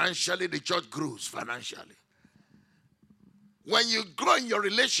financially, the church grows financially. When you grow in your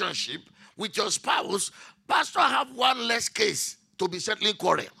relationship with your spouse, pastor have one less case to be settling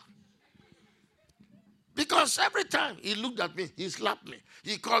quarrel. Because every time he looked at me, he slapped me.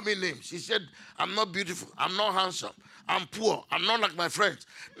 He called me names. He said, I'm not beautiful. I'm not handsome. I'm poor. I'm not like my friends.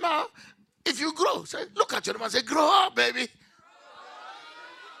 Now, if you grow, say, look at your neighbor and say, grow up, baby.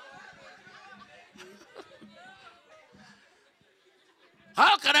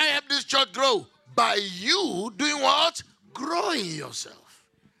 How can I help this church grow? By you doing what? Growing yourself.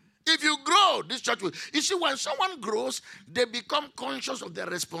 If you grow, this church will. You see, when someone grows, they become conscious of their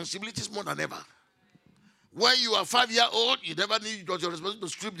responsibilities more than ever. When you are 5-year-old, you never need your responsibility to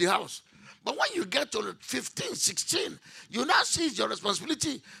sweep the house. But when you get to 15, 16, you now see it's your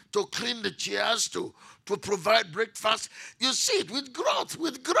responsibility to clean the chairs, to provide breakfast. You see it with growth.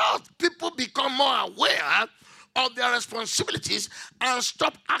 With growth, people become more aware of their responsibilities and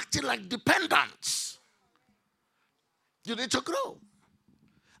stop acting like dependents. You need to grow.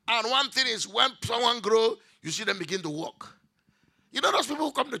 And one thing is, when someone grows, you see them begin to walk. You know those people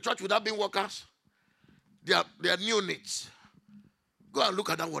who come to church without being workers? They are neonates. Go and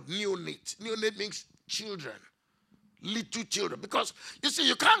look at that word, neonate. Neonate means children, little children. Because, you see,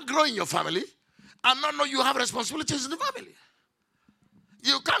 you can't grow in your family and not know you have responsibilities in the family.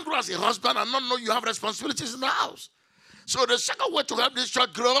 You can't grow as a husband and not know you have responsibilities in the house. So the second way to help this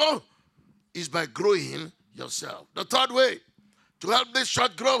church grow is by growing yourself. The third way to help this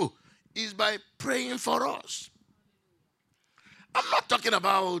church grow is by praying for us. I'm not talking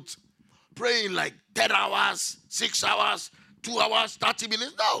about praying like 10 hours, 6 hours, 2 hours, 30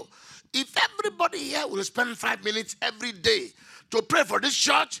 minutes. No. If everybody here will spend 5 minutes every day to pray for this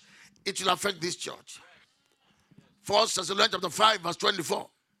church, it will affect this church. 1 Thessalonians chapter 5, verse 24.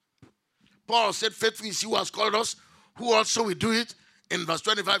 Paul said, faithful is he who has called us, who also will do it. In verse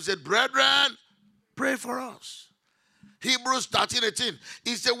 25 said, brethren, pray for us. Hebrews 13:18.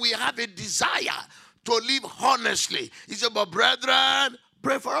 He said, we have a desire to live honestly. He said, but brethren,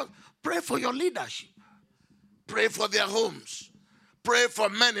 pray for us. Pray for your leadership. Pray for their homes. Pray for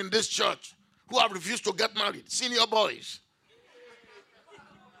men in this church who have refused to get married. Senior boys.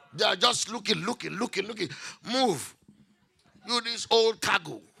 They are just looking. Move. You this old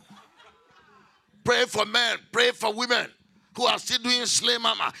cargo. Pray for men. Pray for women who are still doing slay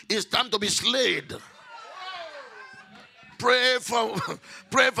mama. It's time to be slayed. Pray for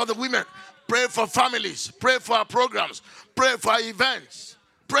the women. Pray for families. Pray for our programs. Pray for our events.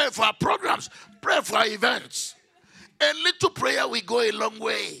 Pray for our programs. Pray for our events. A little prayer will go a long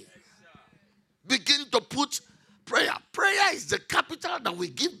way. Begin to put prayer. Prayer is the capital that we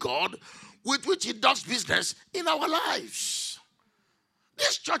give God with which he does business in our lives.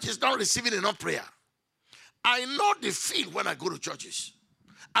 This church is not receiving enough prayer. I know the feel when I go to churches.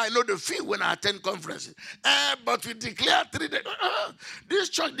 I know the feel when I attend conferences. But we declare 3 days. This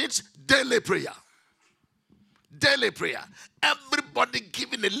church needs daily prayer. Daily prayer. Everybody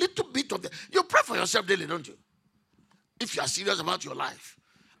giving a little bit of it. You pray for yourself daily, don't you? If you are serious about your life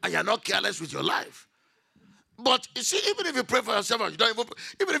and you are not careless with your life. But you see, even if you pray for yourself,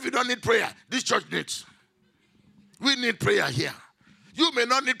 even if you don't need prayer, this church needs. We need prayer here. You may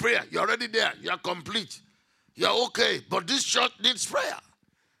not need prayer. You're already there. You are complete. You're okay. But this church needs prayer.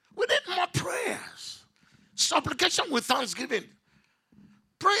 We need more prayers. Supplication with thanksgiving.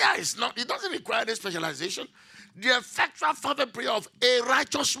 Prayer is not, it doesn't require any specialization. The effectual fervent prayer of a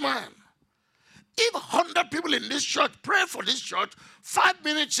righteous man. If 100 people in this church pray for this church 5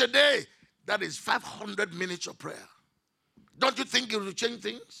 minutes a day, that is 500 minutes of prayer. Don't you think it will change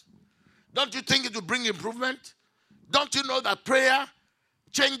things? Don't you think it will bring improvement? Don't you know that prayer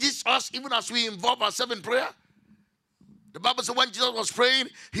changes us even as we involve ourselves in prayer? The Bible says when Jesus was praying,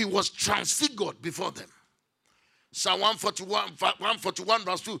 he was transfigured before them. Psalm 141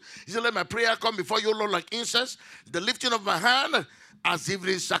 verse 2. He said, let my prayer come before you, Lord, like incense, the lifting of my hand as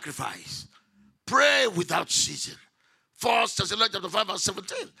evening sacrifice. Pray without ceasing. 1 Thessalonians chapter 5 verse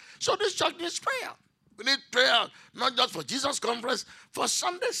 17. So this church needs prayer. We need prayer not just for Jesus' conference, for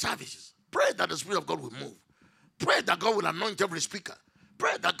Sunday services. Pray that the Spirit of God will move. Pray that God will anoint every speaker.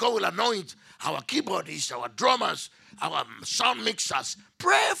 Pray that God will anoint our keyboardists, our drummers, our sound mixers.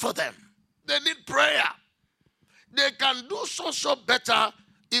 Pray for them. They need prayer. They can do so better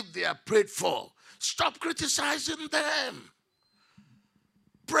if they are prayed for. Stop criticizing them.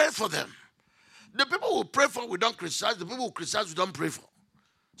 Pray for them. The people who pray for, we don't criticize. The people who criticize, we don't pray for.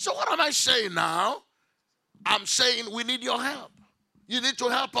 So what am I saying now? I'm saying we need your help. You need to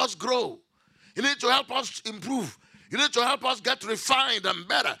help us grow. You need to help us improve. You need to help us get refined and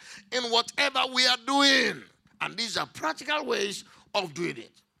better in whatever we are doing. And these are practical ways of doing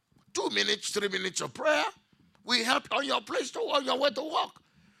it. 2 minutes, 3 minutes of prayer. We help on your place on your way to work.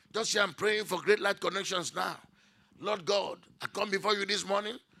 Just say, I'm praying for Great Light Connections now. Lord God, I come before you this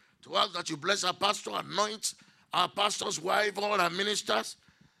morning to ask that you bless our pastor, anoint our pastor's wife, all our ministers.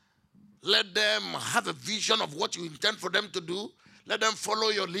 Let them have a vision of what you intend for them to do. Let them follow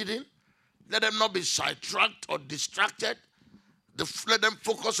your leading. Let them not be sidetracked or distracted. Let them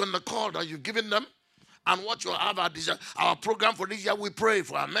focus on the call that you've given them and what you have our program for this year. We pray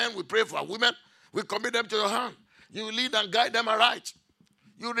for our men. We pray for our women. We commit them to your hand. You lead and guide them aright.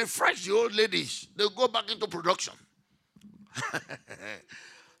 You refresh the old ladies. They'll go back into production.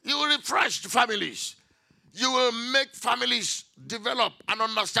 You will refresh the families. You will make families develop and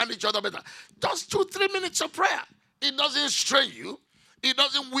understand each other better. Just 2-3 minutes of prayer. It doesn't strain you. It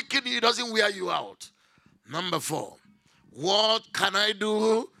doesn't weaken you. It doesn't wear you out. Number 4, what can I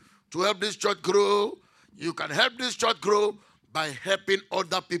do to help this church grow? You can help this church grow by helping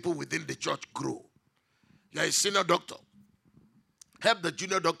other people within the church grow. You're a senior doctor. Help the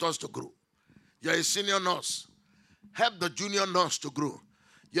junior doctors to grow. You're a senior nurse. Help the junior nurse to grow.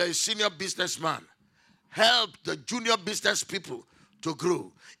 You're a senior businessman. Help the junior business people to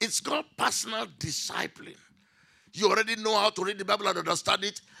grow. It's called personal discipline. You already know how to read the Bible and understand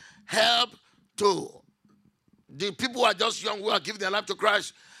it. Help to the people who are just young, who are giving their life to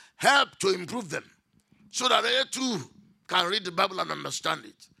Christ. Help to improve them so that they too can read the Bible and understand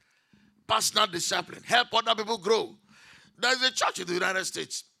it. Personal discipline. Help other people grow. There's a church in the United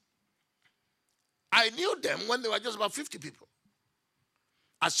States. I knew them when they were just about 50 people.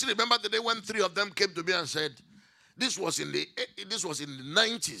 I still remember the day when 3 of them came to me and said, this was in the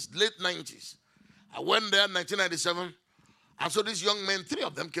 90s, late 90s. I went there in 1997. And so these young men, 3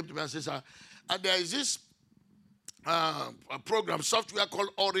 of them came to me and said, there is this program, software called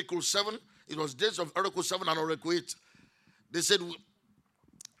Oracle 7. It was days of Oracle 7 and Oracle 8. They said,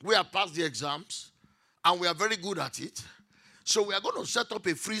 we have passed the exams and we are very good at it. So we are going to set up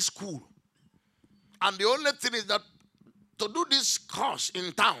a free school. And the only thing is that to do this course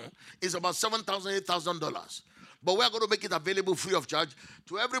in town is about $7,000, $8,000. But we are going to make it available free of charge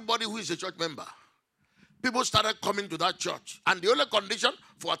to everybody who is a church member. People started coming to that church. And the only condition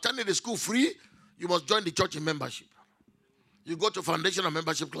for attending the school free, you must join the church in membership. You go to foundation and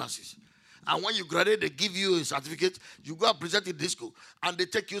membership classes. And when you graduate, they give you a certificate. You go and present it in this school. And they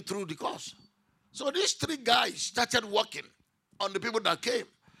take you through the course. So these 3 guys started working on the people that came.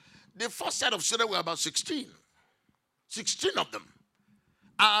 The first set of students were about 16 of them.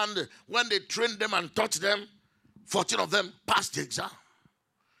 And when they trained them and taught them, 14 of them passed the exam.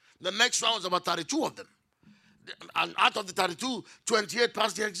 The next one was about 32 of them. And out of the 32, 28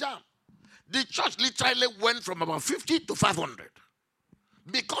 passed the exam. The church literally went from about 50 to 500.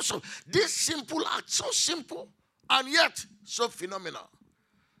 Because of this simple act, so simple, and yet so phenomenal.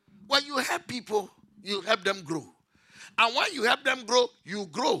 When you help people, you help them grow. And when you help them grow, you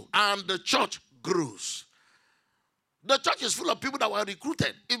grow, and the church grows. The church is full of people that were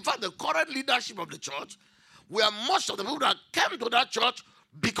recruited. In fact, the current leadership of the church were most of the people that came to that church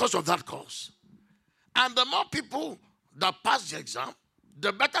because of that course. And the more people that pass the exam,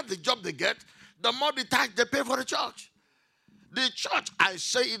 the better the job they get, the more the tax they pay for the church. The church, I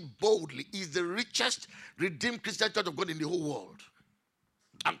say it boldly, is the richest redeemed Christian church of God in the whole world.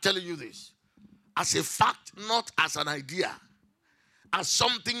 I'm telling you this. As a fact, not as an idea. as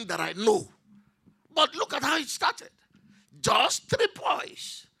something that I know. But look at how it started. Just 3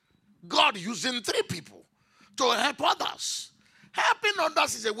 boys. God using 3 people to help others. Helping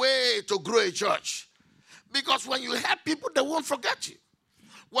others is a way to grow a church. Because when you help people, they won't forget you.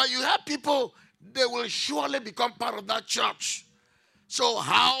 When you help people, they will surely become part of that church. So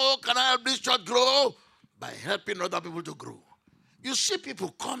how can I help this church grow? By helping other people to grow. You see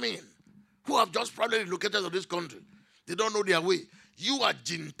people come in who have just probably relocated to this country. They don't know their way. You are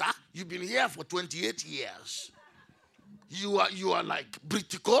Jinta. You've been here for 28 years. You are like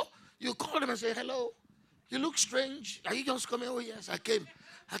Britico. You call them and say, hello. You look strange. Are you just coming? Oh, yes, I came.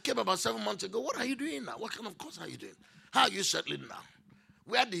 I came about 7 months ago. What are you doing now? What kind of course are you doing? How are you settling now?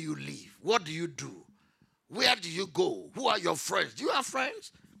 Where do you live? What do you do? Where do you go? Who are your friends? Do you have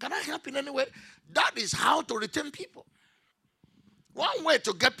friends? Can I help in any way? That is how to retain people. One way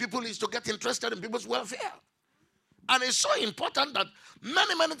to get people is to get interested in people's welfare. And it's so important that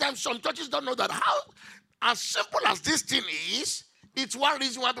many times some churches don't know that how, as simple as this thing is, it's one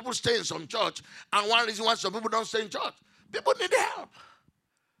reason why people stay in some church and one reason why some people don't stay in church. People need help.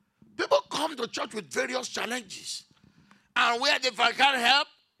 People come to church with various challenges. And where they can't help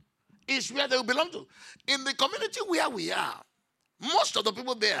is where they belong to. In the community where we are, most of the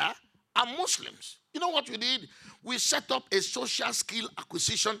people there are Muslims. You know what we did? We set up a social skill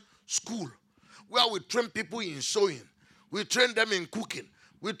acquisition school where we train people in sewing. We train them in cooking.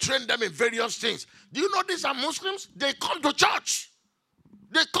 We train them in various things. Do you know these are Muslims? They come to church.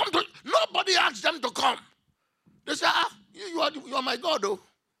 They come to, nobody asks them to come. They say, you are my God, though.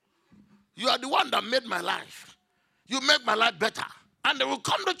 You are the one that made my life. You make my life better. And they will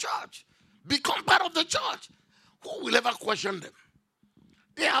come to church. Become part of the church. Who will ever question them?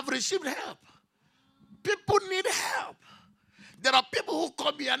 They have received help. People need help. There are people who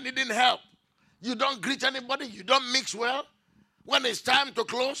come here needing help. You don't greet anybody. You don't mix well. When it's time to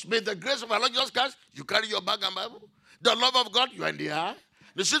close, may the grace of our Lord Jesus Christ, you carry your bag and Bible. The love of God, you are in the eye.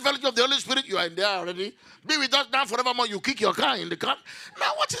 The sweet fellowship of the Holy Spirit, you are in there already. Be with us now forevermore. You kick your car in the car.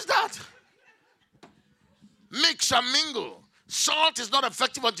 Now, what is that? Mix and mingle. Salt is not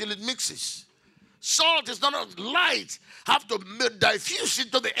effective until it mixes. Salt is not light. Have to diffuse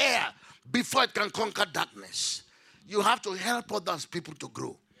into the air before it can conquer darkness. You have to help others people to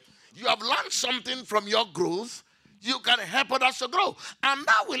grow. You have learned something from your growth. You can help others to grow. And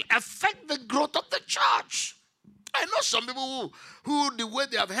that will affect the growth of the church. I know some people who the way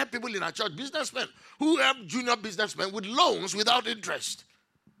they have helped people in our church, businessmen, who help junior businessmen with loans without interest.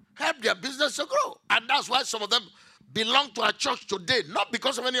 Help their business to grow. And that's why some of them belong to our church today, not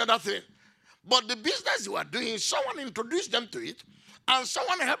because of any other thing. But the business you are doing, someone introduced them to it, and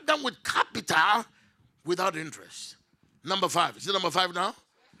someone helped them with capital without interest. Number 5. Is it number 5 now?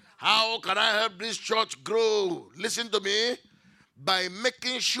 How can I help this church grow? Listen to me. By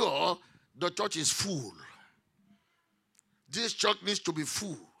making sure the church is full. This church needs to be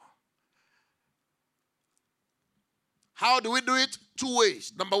full. How do we do it? 2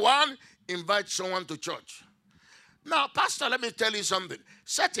 ways. Number 1, invite someone to church. Now, Pastor, let me tell you something.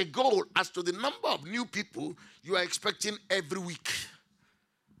 Set a goal as to the number of new people you are expecting every week.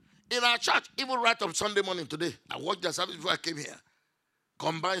 In our church, even right on Sunday morning today, I watched the service before I came here.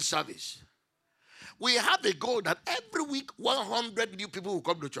 Combined service. We have a goal that every week 100 new people will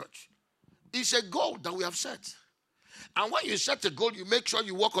come to church. It's a goal that we have set. And when you set a goal, you make sure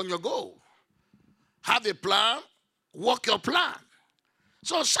you work on your goal. Have a plan, work your plan.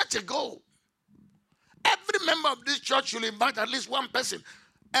 So set a goal. Every member of this church should invite at least one person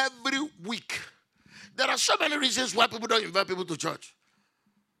every week. There are so many reasons why people don't invite people to church.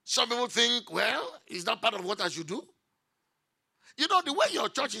 Some people think, well, is that part of what I should do? You know, the way your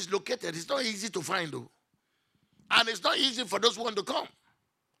church is located, it's not easy to find, though. And it's not easy for those who want to come.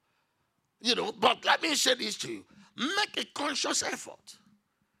 You know, but let me say this to you. Make a conscious effort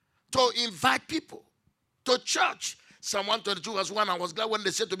to invite people to church. Psalm 122 verse 1, I was glad when they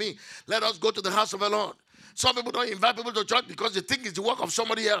said to me, let us go to the house of the Lord. Some people don't invite people to church because they think it's the work of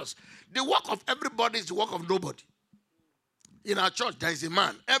somebody else. The work of everybody is the work of nobody. In our church, there is a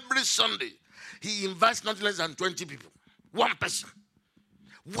man. Every Sunday, he invites not less than 20 people. One person.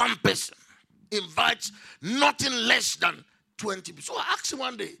 One person invites nothing less than 20 people. So I asked him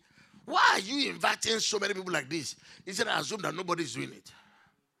one day, why are you inviting so many people like this? He said, I assume that nobody is doing it.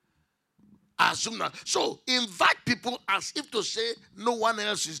 I assume that. So invite people as if to say no one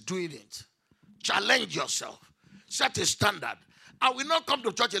else is doing it. Challenge yourself. Set a standard. I will not come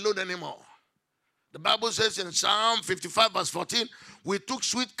to church alone anymore. The Bible says in Psalm 55 verse 14, we took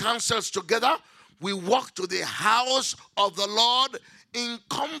sweet counsels together. We walked to the house of the Lord in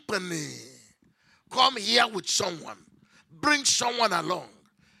company. Come here with someone. bring someone along.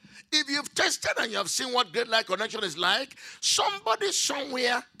 If you've tested and you have seen what Great Light Connection is like, somebody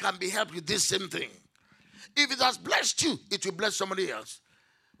somewhere can be helped with this same thing. If it has blessed you, it will bless somebody else.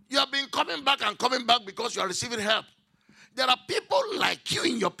 You have been coming back and coming back because you are receiving help. There are people like you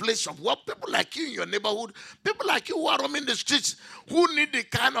in your place of work, people like you in your neighborhood, people like you who are roaming the streets who need the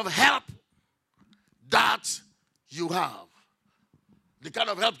kind of help that you have, the kind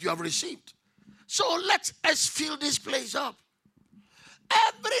of help you have received. So let us fill this place up.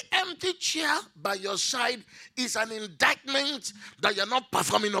 Every empty chair by your side is an indictment that you're not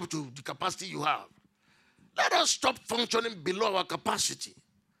performing up to the capacity you have. Let us stop functioning below our capacity.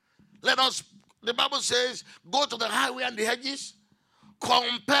 Let us, the Bible says, go to the highway and the hedges,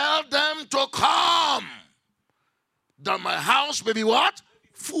 compel them to come, that my house may be what?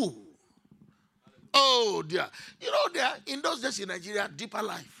 Full. Oh dear. You know, in those days in Nigeria, deeper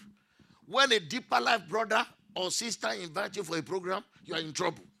life. When a deeper life brother or sister invites you for a program, you are in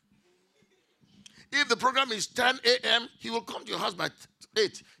trouble. If the program is 10 a.m., he will come to your house by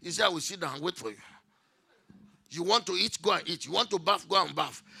 8. He said, I will sit down and wait for you. You want to eat, go and eat. You want to bath, go and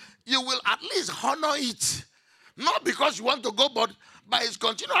bath. You will at least honor it. Not because you want to go, but by his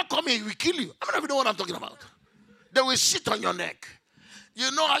continual coming, he will kill you. I don't know what I'm talking about. They will sit on your neck. You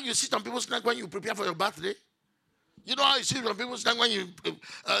know how you sit on people's neck when you prepare for your birthday? You know how you sit on people's neck when you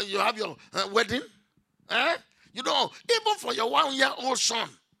have your wedding? You know, even for your 1-year-old son,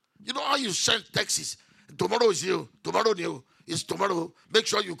 you know how you send texts. Tomorrow is you. Tomorrow is tomorrow. Make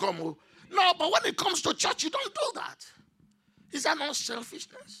sure you come. No, but when it comes to church, you don't do that. Is that not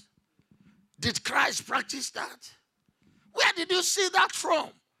selfishness? Did Christ practice that? Where did you see that from?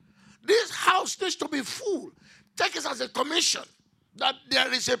 This house needs to be full. Take it as a commission that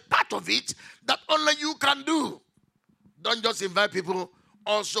there is a part of it that only you can do. Don't just invite people,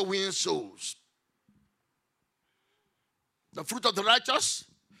 also win souls. The fruit of the righteous,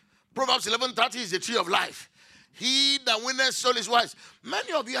 Proverbs 11:30 is the tree of life. He that winneth soul is wise.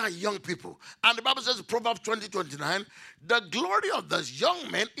 Many of you are young people. And the Bible says, Proverbs 20:29, the glory of those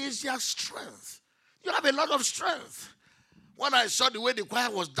young men is their strength. You have a lot of strength. When I saw the way the choir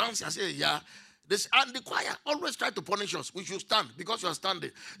was dancing, I said, yeah. And the choir always try to punish us. We should stand because you are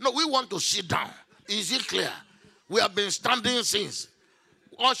standing. No, we want to sit down. Is it clear? We have been standing since.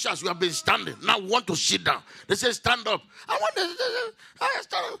 Ushers, we have been standing. Now we want to sit down. They say, stand up. I want to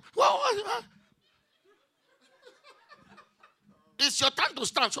stand up. It's your time to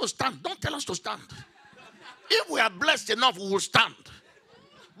stand, so stand. Don't tell us to stand. If we are blessed enough, we will stand.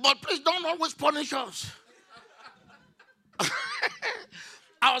 But please don't always punish us.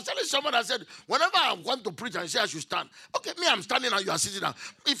 I was telling someone, I said, whenever I want to preach and say I should stand, okay, me, I'm standing and you are sitting down.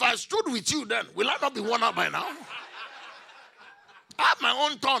 If I stood with you then, will I not be worn out by now? I have my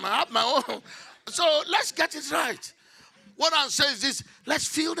own turn. I have my own. So let's get it right. What I'm saying is this, let's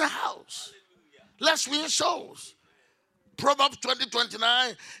fill the house. Let's win souls. Proverbs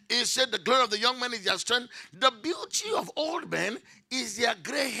 20:29, it said, the glory of the young men is their strength. The beauty of old men is their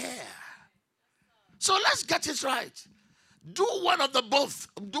gray hair. So let's get it right. Do one of the both.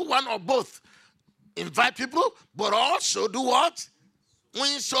 Do one or both. Invite people, but also do what?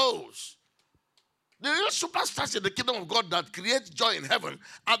 Win souls. The real superstars in the kingdom of God that create joy in heaven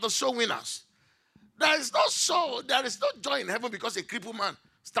are the soul winners. There is no joy in heaven because a crippled man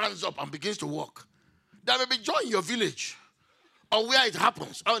stands up and begins to walk. There may be joy in your village or where it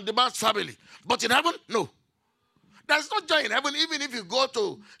happens, or in the man's family. But in heaven, no. There's no joy in heaven even if you go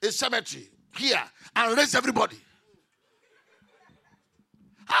to a cemetery here and raise everybody.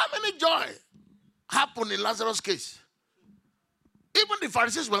 How many joy happened in Lazarus' case? Even the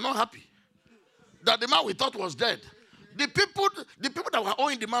Pharisees were not happy that the man we thought was dead. The people that were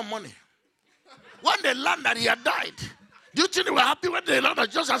owing the man money, when they learned that he had died, do you think they were happy when they learned that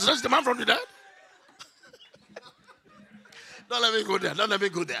Jesus has raised the man from the dead? Don't let me go there. Don't let me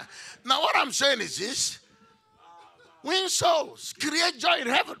go there. Now what I'm saying is this. Win souls. Create joy in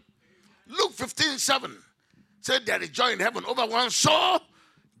heaven. Luke 15:7 said there is joy in heaven over one soul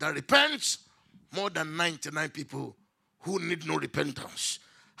that repents, more than 99 people who need no repentance.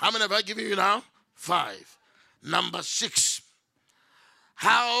 How many have I given you now? 5. Number 6.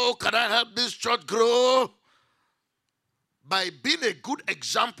 How can I help this church grow? By being a good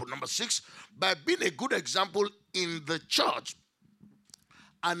example. Number 6, by being a good example in the church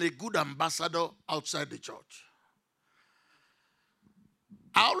and a good ambassador outside the church.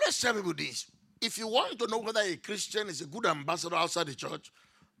 I always tell people this. If you want to know whether a Christian is a good ambassador outside the church,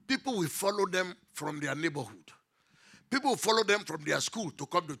 people will follow them from their neighborhood. People will follow them from their school to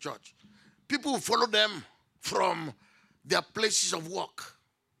come to church. People will follow them from their places of work.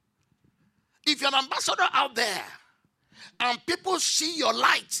 If you're an ambassador out there and people see your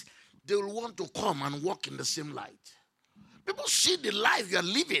light, they will want to come and walk in the same light. People see the life you are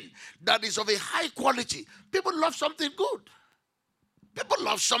living that is of a high quality. People love something good. People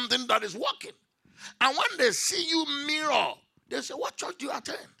love something that is working. And when they see you mirror, they say, what church do you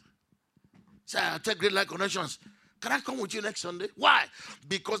attend? Say, I attend Great Light Connections. Can I come with you next Sunday? Why?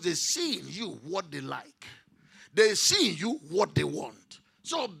 Because they see in you what they like. They see in you what they want.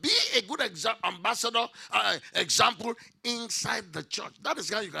 So be a good example inside the church. That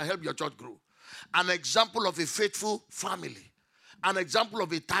is how you can help your church grow. An example of a faithful family. An example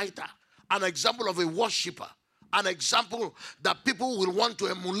of a tither. An example of a worshiper. An example that people will want to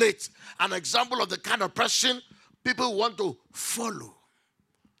emulate. An example of the kind of person people want to follow.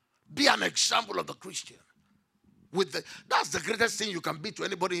 Be an example of the Christian. That's the greatest thing you can be to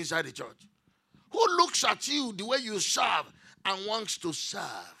anybody inside the church. Who looks at you the way you serve and wants to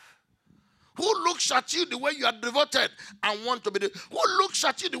serve? Who looks at you the way you are devoted and want to be devoted? Who looks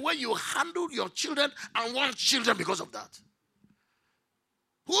at you the way you handle your children and want children because of that?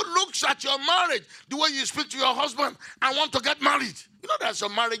 Who looks at your marriage the way you speak to your husband and want to get married? You know there are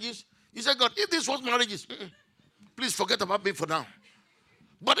some marriages. You say, God, if this was marriages, please forget about me for now.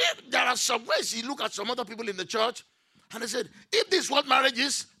 But if there are some ways you look at some other people in the church and they said, if this is what marriage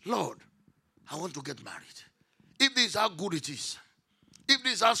is, Lord, I want to get married. If this is how good it is, if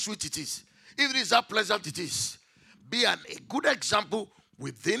this is how sweet it is, if this is how pleasant it is, be a good example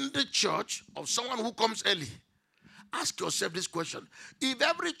within the church of someone who comes early. Ask yourself this question. If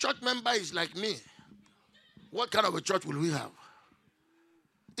every church member is like me, what kind of a church will we have?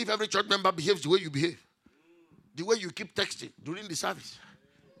 If every church member behaves the way you behave, the way you keep texting during the service.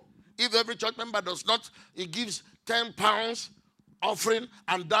 If every church member does not, he gives 10 pounds offering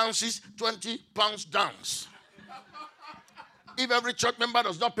and dances 20 pounds dance. If every church member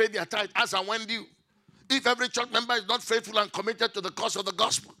does not pay their tithe as and when due. If every church member is not faithful and committed to the cause of the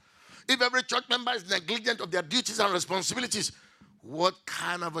gospel. If every church member is negligent of their duties and responsibilities, what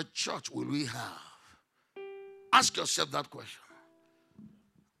kind of a church will we have? Ask yourself that question.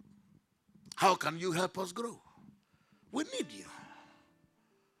 How can you help us grow? We need you.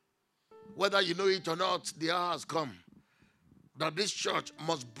 Whether you know it or not, the hour has come that this church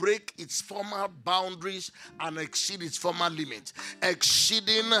must break its former boundaries and exceed its former limits,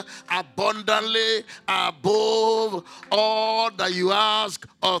 exceeding abundantly above all that you ask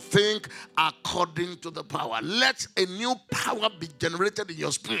or think according to the power. Let a new power be generated in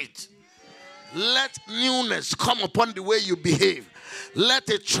your spirit. Let newness come upon the way you behave. Let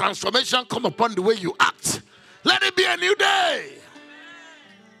a transformation come upon the way you act. Let it be a new day.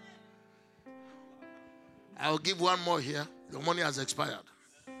 I'll give one more here. Your money has expired.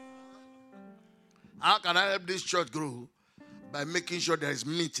 How can I help this church grow? By making sure there is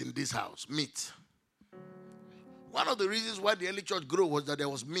meat in this house. Meat. One of the reasons why the early church grew was that there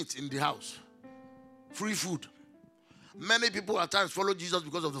was meat in the house. Free food. Many people at times follow Jesus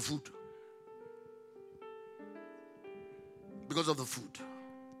because of the food. Because of the food.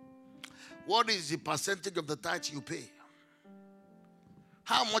 What is the percentage of the tithe you pay?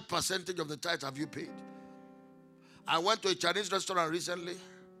 How much percentage of the tithe have you paid? I went to a Chinese restaurant recently.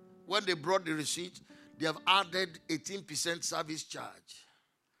 When they brought the receipt, they have added 18% service charge.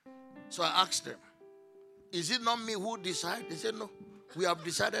 So I asked them, is it not me who decide? They said, no, we have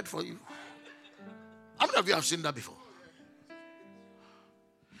decided for you. How many of you have seen that before?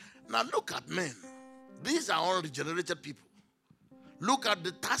 Now look at men. These are all regenerated people. Look at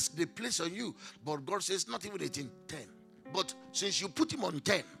the task they place on you. But God says not even 18, 10. But since you put him on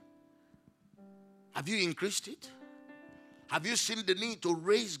 10, have you increased it? Have you seen the need to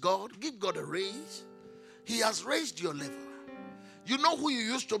raise God? Give God a raise. He has raised your level. You know who you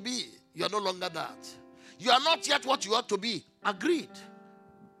used to be. You are no longer that. You are not yet what you ought to be. Agreed.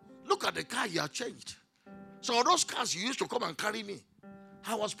 Look at the car you have changed. So those cars you used to come and carry me.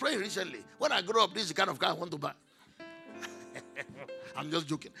 I was praying recently. When I grow up, this is the kind of car I want to buy. I'm just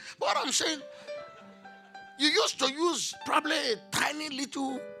joking. But what I'm saying, you used to use probably a tiny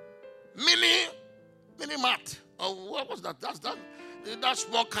little mini mat. Oh, what was that? That's that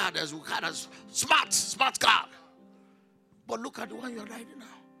small car that's smart car. But look at the one you're riding now.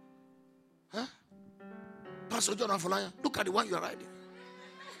 Huh? Pastor John Afulaya, look at the one you're riding.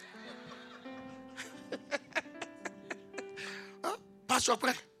 Huh? Pastor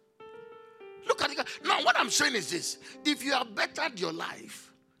Pre, look at the car. Now, what I'm saying is this. If you have bettered your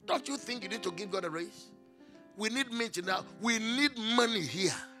life, don't you think you need to give God a raise? We need meat now. We need money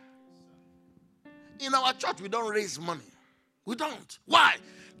here. In our church, we don't raise money. We don't. Why?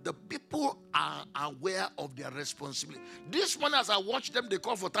 The people are aware of their responsibility. This morning, as I watched them, they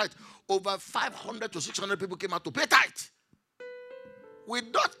call for tithe. Over 500 to 600 people came out to pay tithe.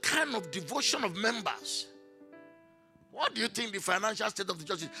 With that kind of devotion of members, what do you think the financial state of the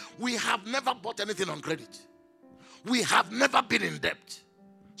church is? We have never bought anything on credit. We have never been in debt.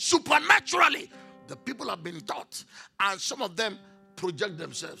 Supernaturally, the people have been taught, and some of them project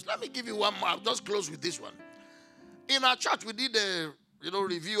themselves. Let me give you one more. I'll just close with this one. In our church, we did a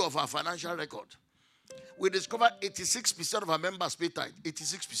review of our financial record. We discovered 86% of our members pay tithe.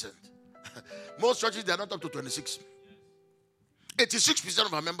 86%. Most churches, they are not up to 26. 86%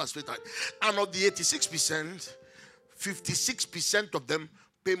 of our members pay tithe. And of the 86%, 56% of them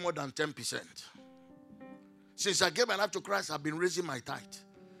pay more than 10%. Since I gave my life to Christ, I've been raising my tithe.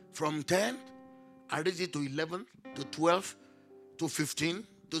 From 10, I raised it to 11, to 12, to 15,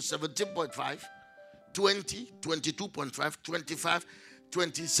 to 17.5, 20, 22.5, 25,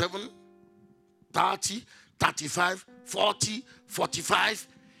 27, 30, 35, 40, 45.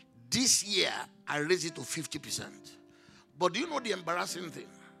 This year, I raised it to 50%. But do you know the embarrassing thing?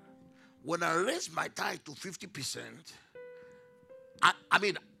 When I raised my tithe to 50%, I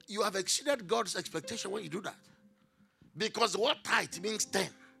mean, you have exceeded God's expectation when you do that. Because the word tithe means 10.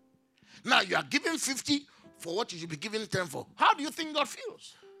 Now, you are giving 50 for what you should be giving 10 for. How do you think God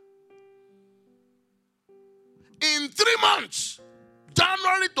feels? In 3 months,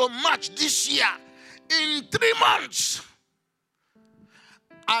 January to March this year, in 3 months,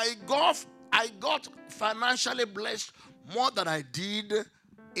 I got financially blessed more than I did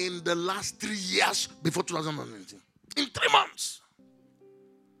in the last 3 years before 2019. In 3 months.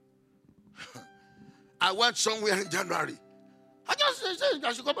 I went somewhere in January. I just said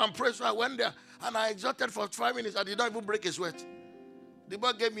I should come and pray. So I went there and I exhorted for 5 minutes. I did not even break a sweat. The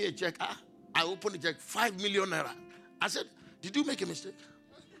boy gave me a check. I opened the check, 5 million naira. I said, did you make a mistake?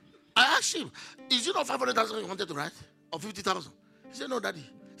 I asked him, is it not 500,000 you wanted to write? Or 50,000? He said, no, Daddy.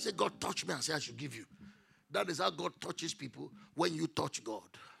 He said, God touched me and said I should give you. That is how God touches people when you touch God.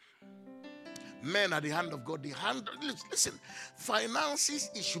 Men are the hand of God. Listen,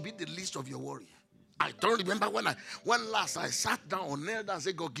 finances, it should be the least of your worry. I don't remember when last I sat down or knelt down and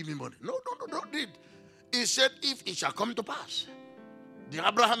said, God, give me money. No, did. He said, if it shall come to pass. The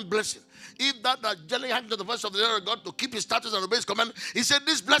Abraham blessing. If that jelly happened to the voice of the Lord God to keep his statutes and obey his command, he said,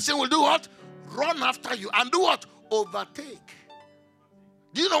 this blessing will do what? Run after you and do what? Overtake.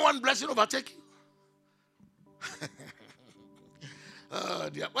 Do you know one blessing overtake you?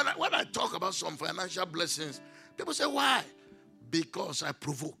 When I talk about some financial blessings, people say, why? Because I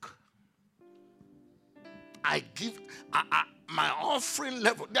provoke. I give my offering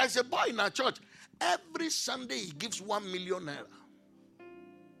level. There's a boy in our church. Every Sunday he gives 1 million naira.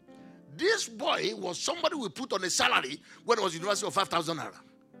 This boy was somebody we put on a salary when he was in university of 5,000 naira.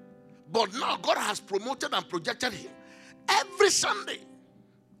 But now God has promoted and projected him. Every Sunday,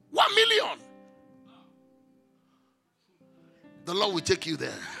 1 million. The Lord will take you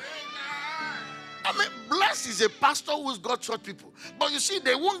there. I mean, blessed is a pastor who's got church people. But you see,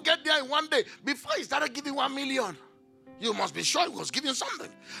 they won't get there in one day. Before he started giving 1 million, you must be sure he was giving something.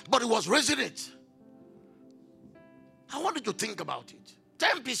 But he was raising it. I want you to think about it.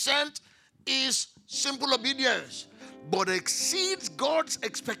 10% is simple obedience, but exceeds God's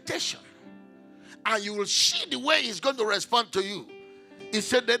expectation. And you will see the way he's going to respond to you. He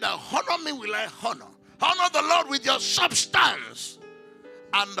said that honor me will I honor. Honor the Lord with your substance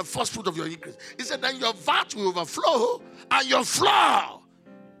and the first fruit of your increase. He said, then your vat will overflow and your floor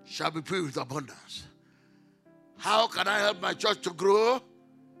shall be filled with abundance. How can I help my church to grow?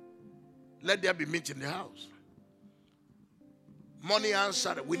 Let there be meat in the house. Money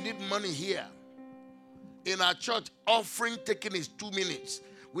answered. We need money here. In our church, offering taking is 2 minutes.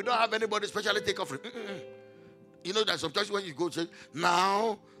 We don't have anybody specially take offering. You know, there's some churches when you go to say,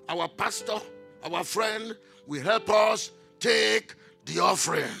 now our pastor, our friend will help us take the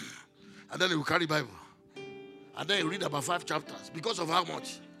offering. And then he will carry Bible. And then he read about 5 chapters. Because of how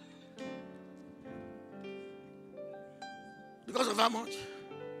much? Because of how much?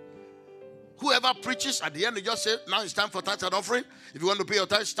 Whoever preaches, at the end, he just said, now it's time for tithe and offering. If you want to pay your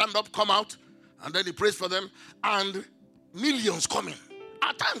tithe, stand up, come out. And then he prays for them. And millions coming.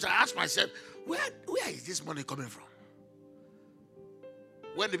 At times I ask myself, where is this money coming from?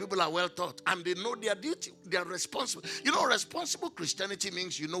 When the people are well taught and they know their duty, they are responsible. You know, responsible Christianity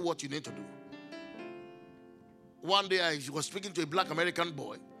means you know what you need to do. One day I was speaking to a black American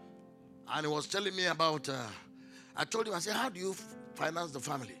boy and he was telling me about, I told him, I said, how do you finance the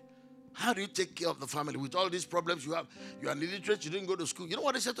family? How do you take care of the family with all these problems you have? You are illiterate, you didn't go to school. You know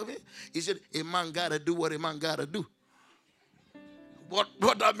what he said to me? He said, a man got to do what a man got to do.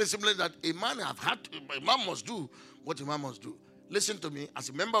 What that means simply that a man must do what a man must do. Listen to me, as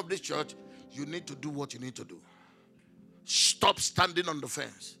a member of this church, you need to do what you need to do. Stop standing on the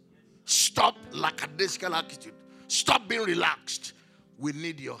fence. Stop lackadaisical attitude. Stop being relaxed. We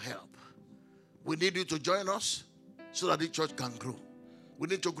need your help. We need you to join us so that the church can grow. We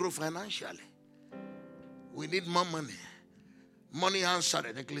need to grow financially. We need more money. Money answered.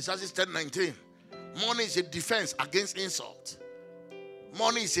 Ecclesiastes 10:19. Money is a defense against insult.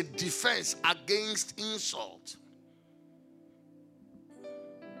 Money is a defense against insult.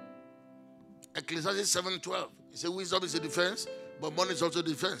 Ecclesiastes 7:12. It says wisdom is a defense, but money is also a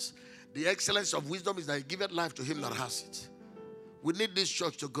defense. The excellence of wisdom is that it giveth life to him that has it. We need this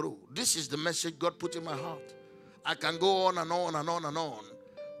church to grow. This is the message God put in my heart. I can go on and on and on and on,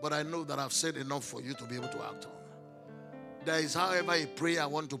 but I know that I've said enough for you to be able to act on. There is, however, a prayer I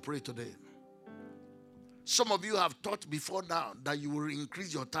want to pray today. Some of you have thought before now that you will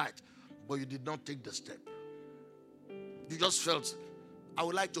increase your tithe, but you did not take the step. You just felt, I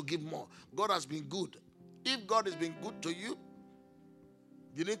would like to give more. God has been good. If God has been good to you,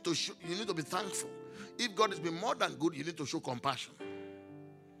 you need to be thankful. If God has been more than good, you need to show compassion.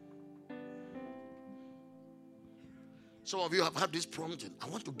 Some of you have had this prompting. I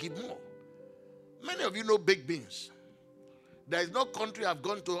want to give more. Many of you know baked beans. There is no country I've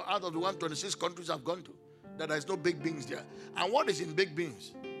gone to out of the 126 countries I've gone to that there is no baked beans there. And what is in baked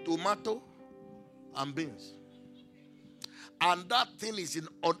beans? Tomato and beans. And that thing is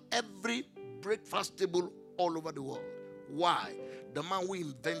on every breakfast table all over the world. Why? The man who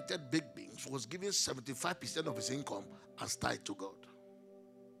invented baked beans was giving 75% of his income as tithe to God.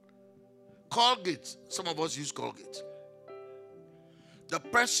 Colgate. Some of us use Colgate. The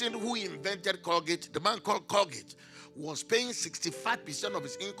person who invented Colgate, the man called Colgate, was paying 65% of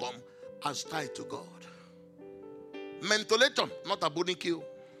his income as tithe to God. Mentholatum, not a Bonikio.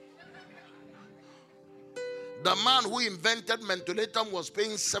 The man who invented mentholatum was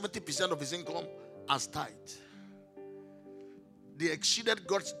paying 70% of his income as tithe. They exceeded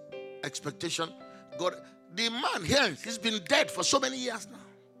God's expectation. The man here, he's been dead for so many years now.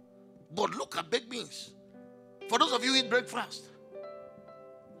 But look at baked beans. For those of you who eat breakfast,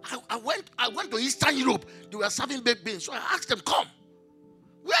 I went to Eastern Europe. They were serving baked beans. So I asked them, come,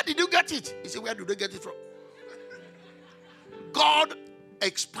 where did you get it? He said, where did they get it from? God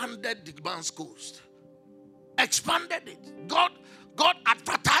expanded the man's coast. Expanded it. God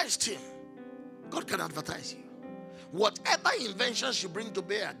advertised him. God can advertise you. Whatever inventions you bring to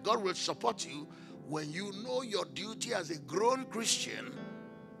bear, God will support you when you know your duty as a grown Christian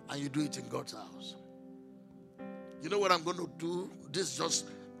and you do it in God's house. You know what I'm going to do? This is just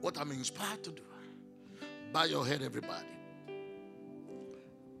what I'm inspired to do. Bow your head, everybody.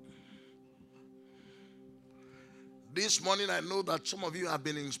 This morning, I know that some of you have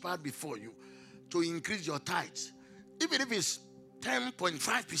been inspired before you to increase your tithes, even if it's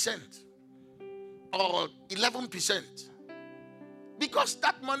 10.5% or 11%, because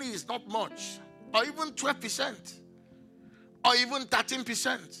that money is not much, or even 12%, or even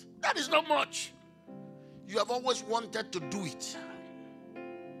 13%. That is not much. You have always wanted to do it.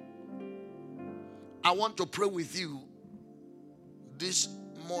 I want to pray with you this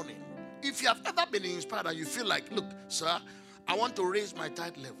morning. If you have ever been inspired and you feel like, look, sir, I want to raise my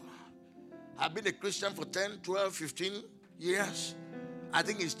tithe level. I've been a Christian for 10, 12, 15 years. I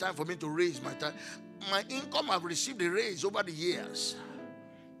think it's time for me to raise my tithe. My income, I've received a raise over the years.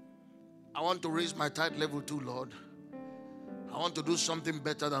 I want to raise my tithe level too, Lord. I want to do something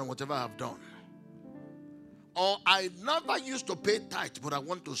better than whatever I've done. Or I never used to pay tithe, but I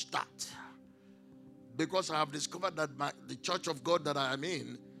want to start. Because I have discovered that the church of God that I am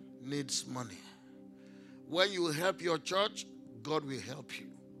in needs money. When you help your church, God will help you.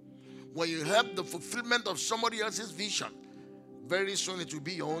 When you help the fulfillment of somebody else's vision, very soon it will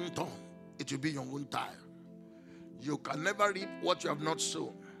be your own turn. It will be your own time. You can never reap what you have not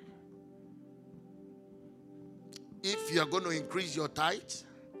sown. If you are going to increase your tithe,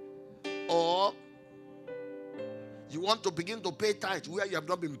 or you want to begin to pay tithe where you have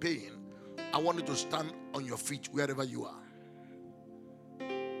not been paying, I want you to stand on your feet wherever you are.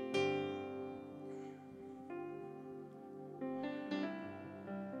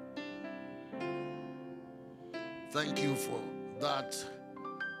 Thank you for that.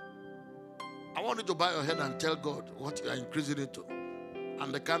 I want you to bow your head and tell God what you are increasing it to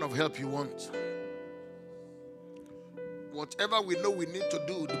and the kind of help you want. Whatever we know we need to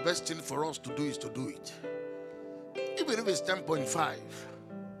do, the best thing for us to do is to do it. Even if it's 10.5,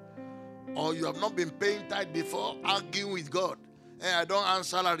 or you have not been paying tithe before, arguing with God. Hey, I don't earn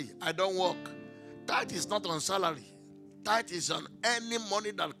salary. I don't work. Tithe is not on salary. Tithe is on any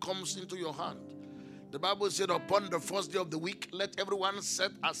money that comes into your hand. The Bible said, upon the first day of the week, let everyone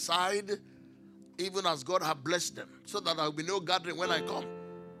set aside, even as God have blessed them, so that there will be no gathering when I come.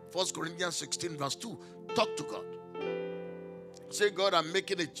 1 Corinthians 16 verse 2. Talk to God. Say, God, I'm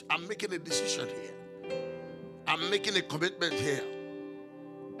making a decision here. I'm making a commitment here.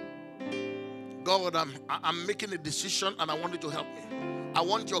 God, I'm making a decision and I want you to help me. I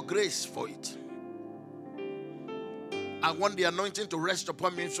want your grace for it. I want the anointing to rest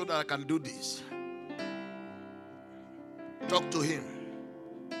upon me so that I can do this. Talk to him.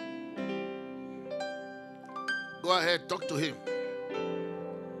 Go ahead, talk to him.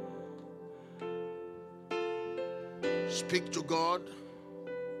 Speak to God.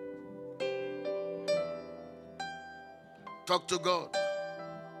 Talk to God.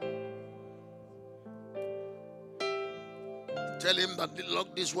 Tell him that,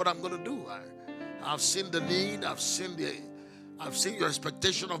 look, this is what I'm going to do. I've seen the need. I've seen your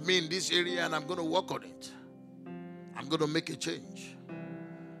expectation of me in this area, and I'm going to work on it. I'm going to make a change.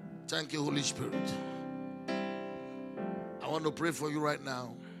 Thank you, Holy Spirit. I want to pray for you right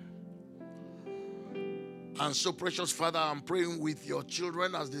now. And so, precious Father, I'm praying with your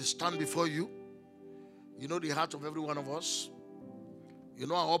children as they stand before you. You know the heart of every one of us. You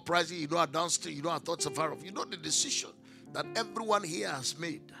know our uprising, you know our downstream, you know our thoughts of far off. You know the decision that everyone here has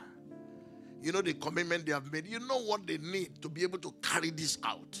made. You know the commitment they have made. You know what they need to be able to carry this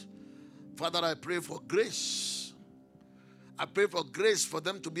out. Father, I pray for grace. I pray for grace for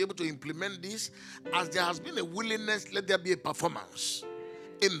them to be able to implement this. As there has been a willingness, let there be a performance.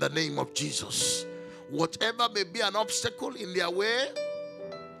 In the name of Jesus. Whatever may be an obstacle in their way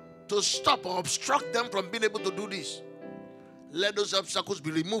to stop or obstruct them from being able to do this, let those obstacles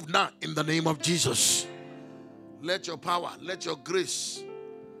be removed now in the name of Jesus. Let your power, let your grace,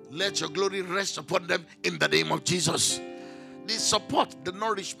 let your glory rest upon them in the name of Jesus. The support, the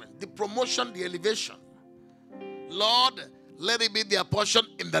nourishment, the promotion, the elevation, Lord, let it be their portion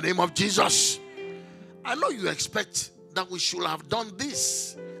in the name of Jesus. I know you expect that we should have done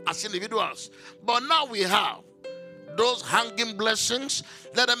this as individuals, but now we have those hanging blessings.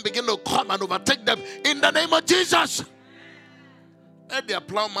 Let them begin to come and overtake them in the name of Jesus. Let their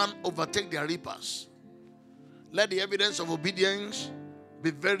plowman overtake their reapers. Let the evidence of obedience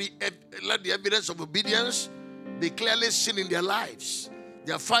be clearly seen in their lives,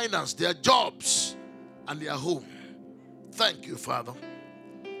 their finance, their jobs, and their home. Thank you, Father.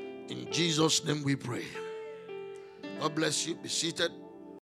 In Jesus' name we pray. God bless you. Be seated.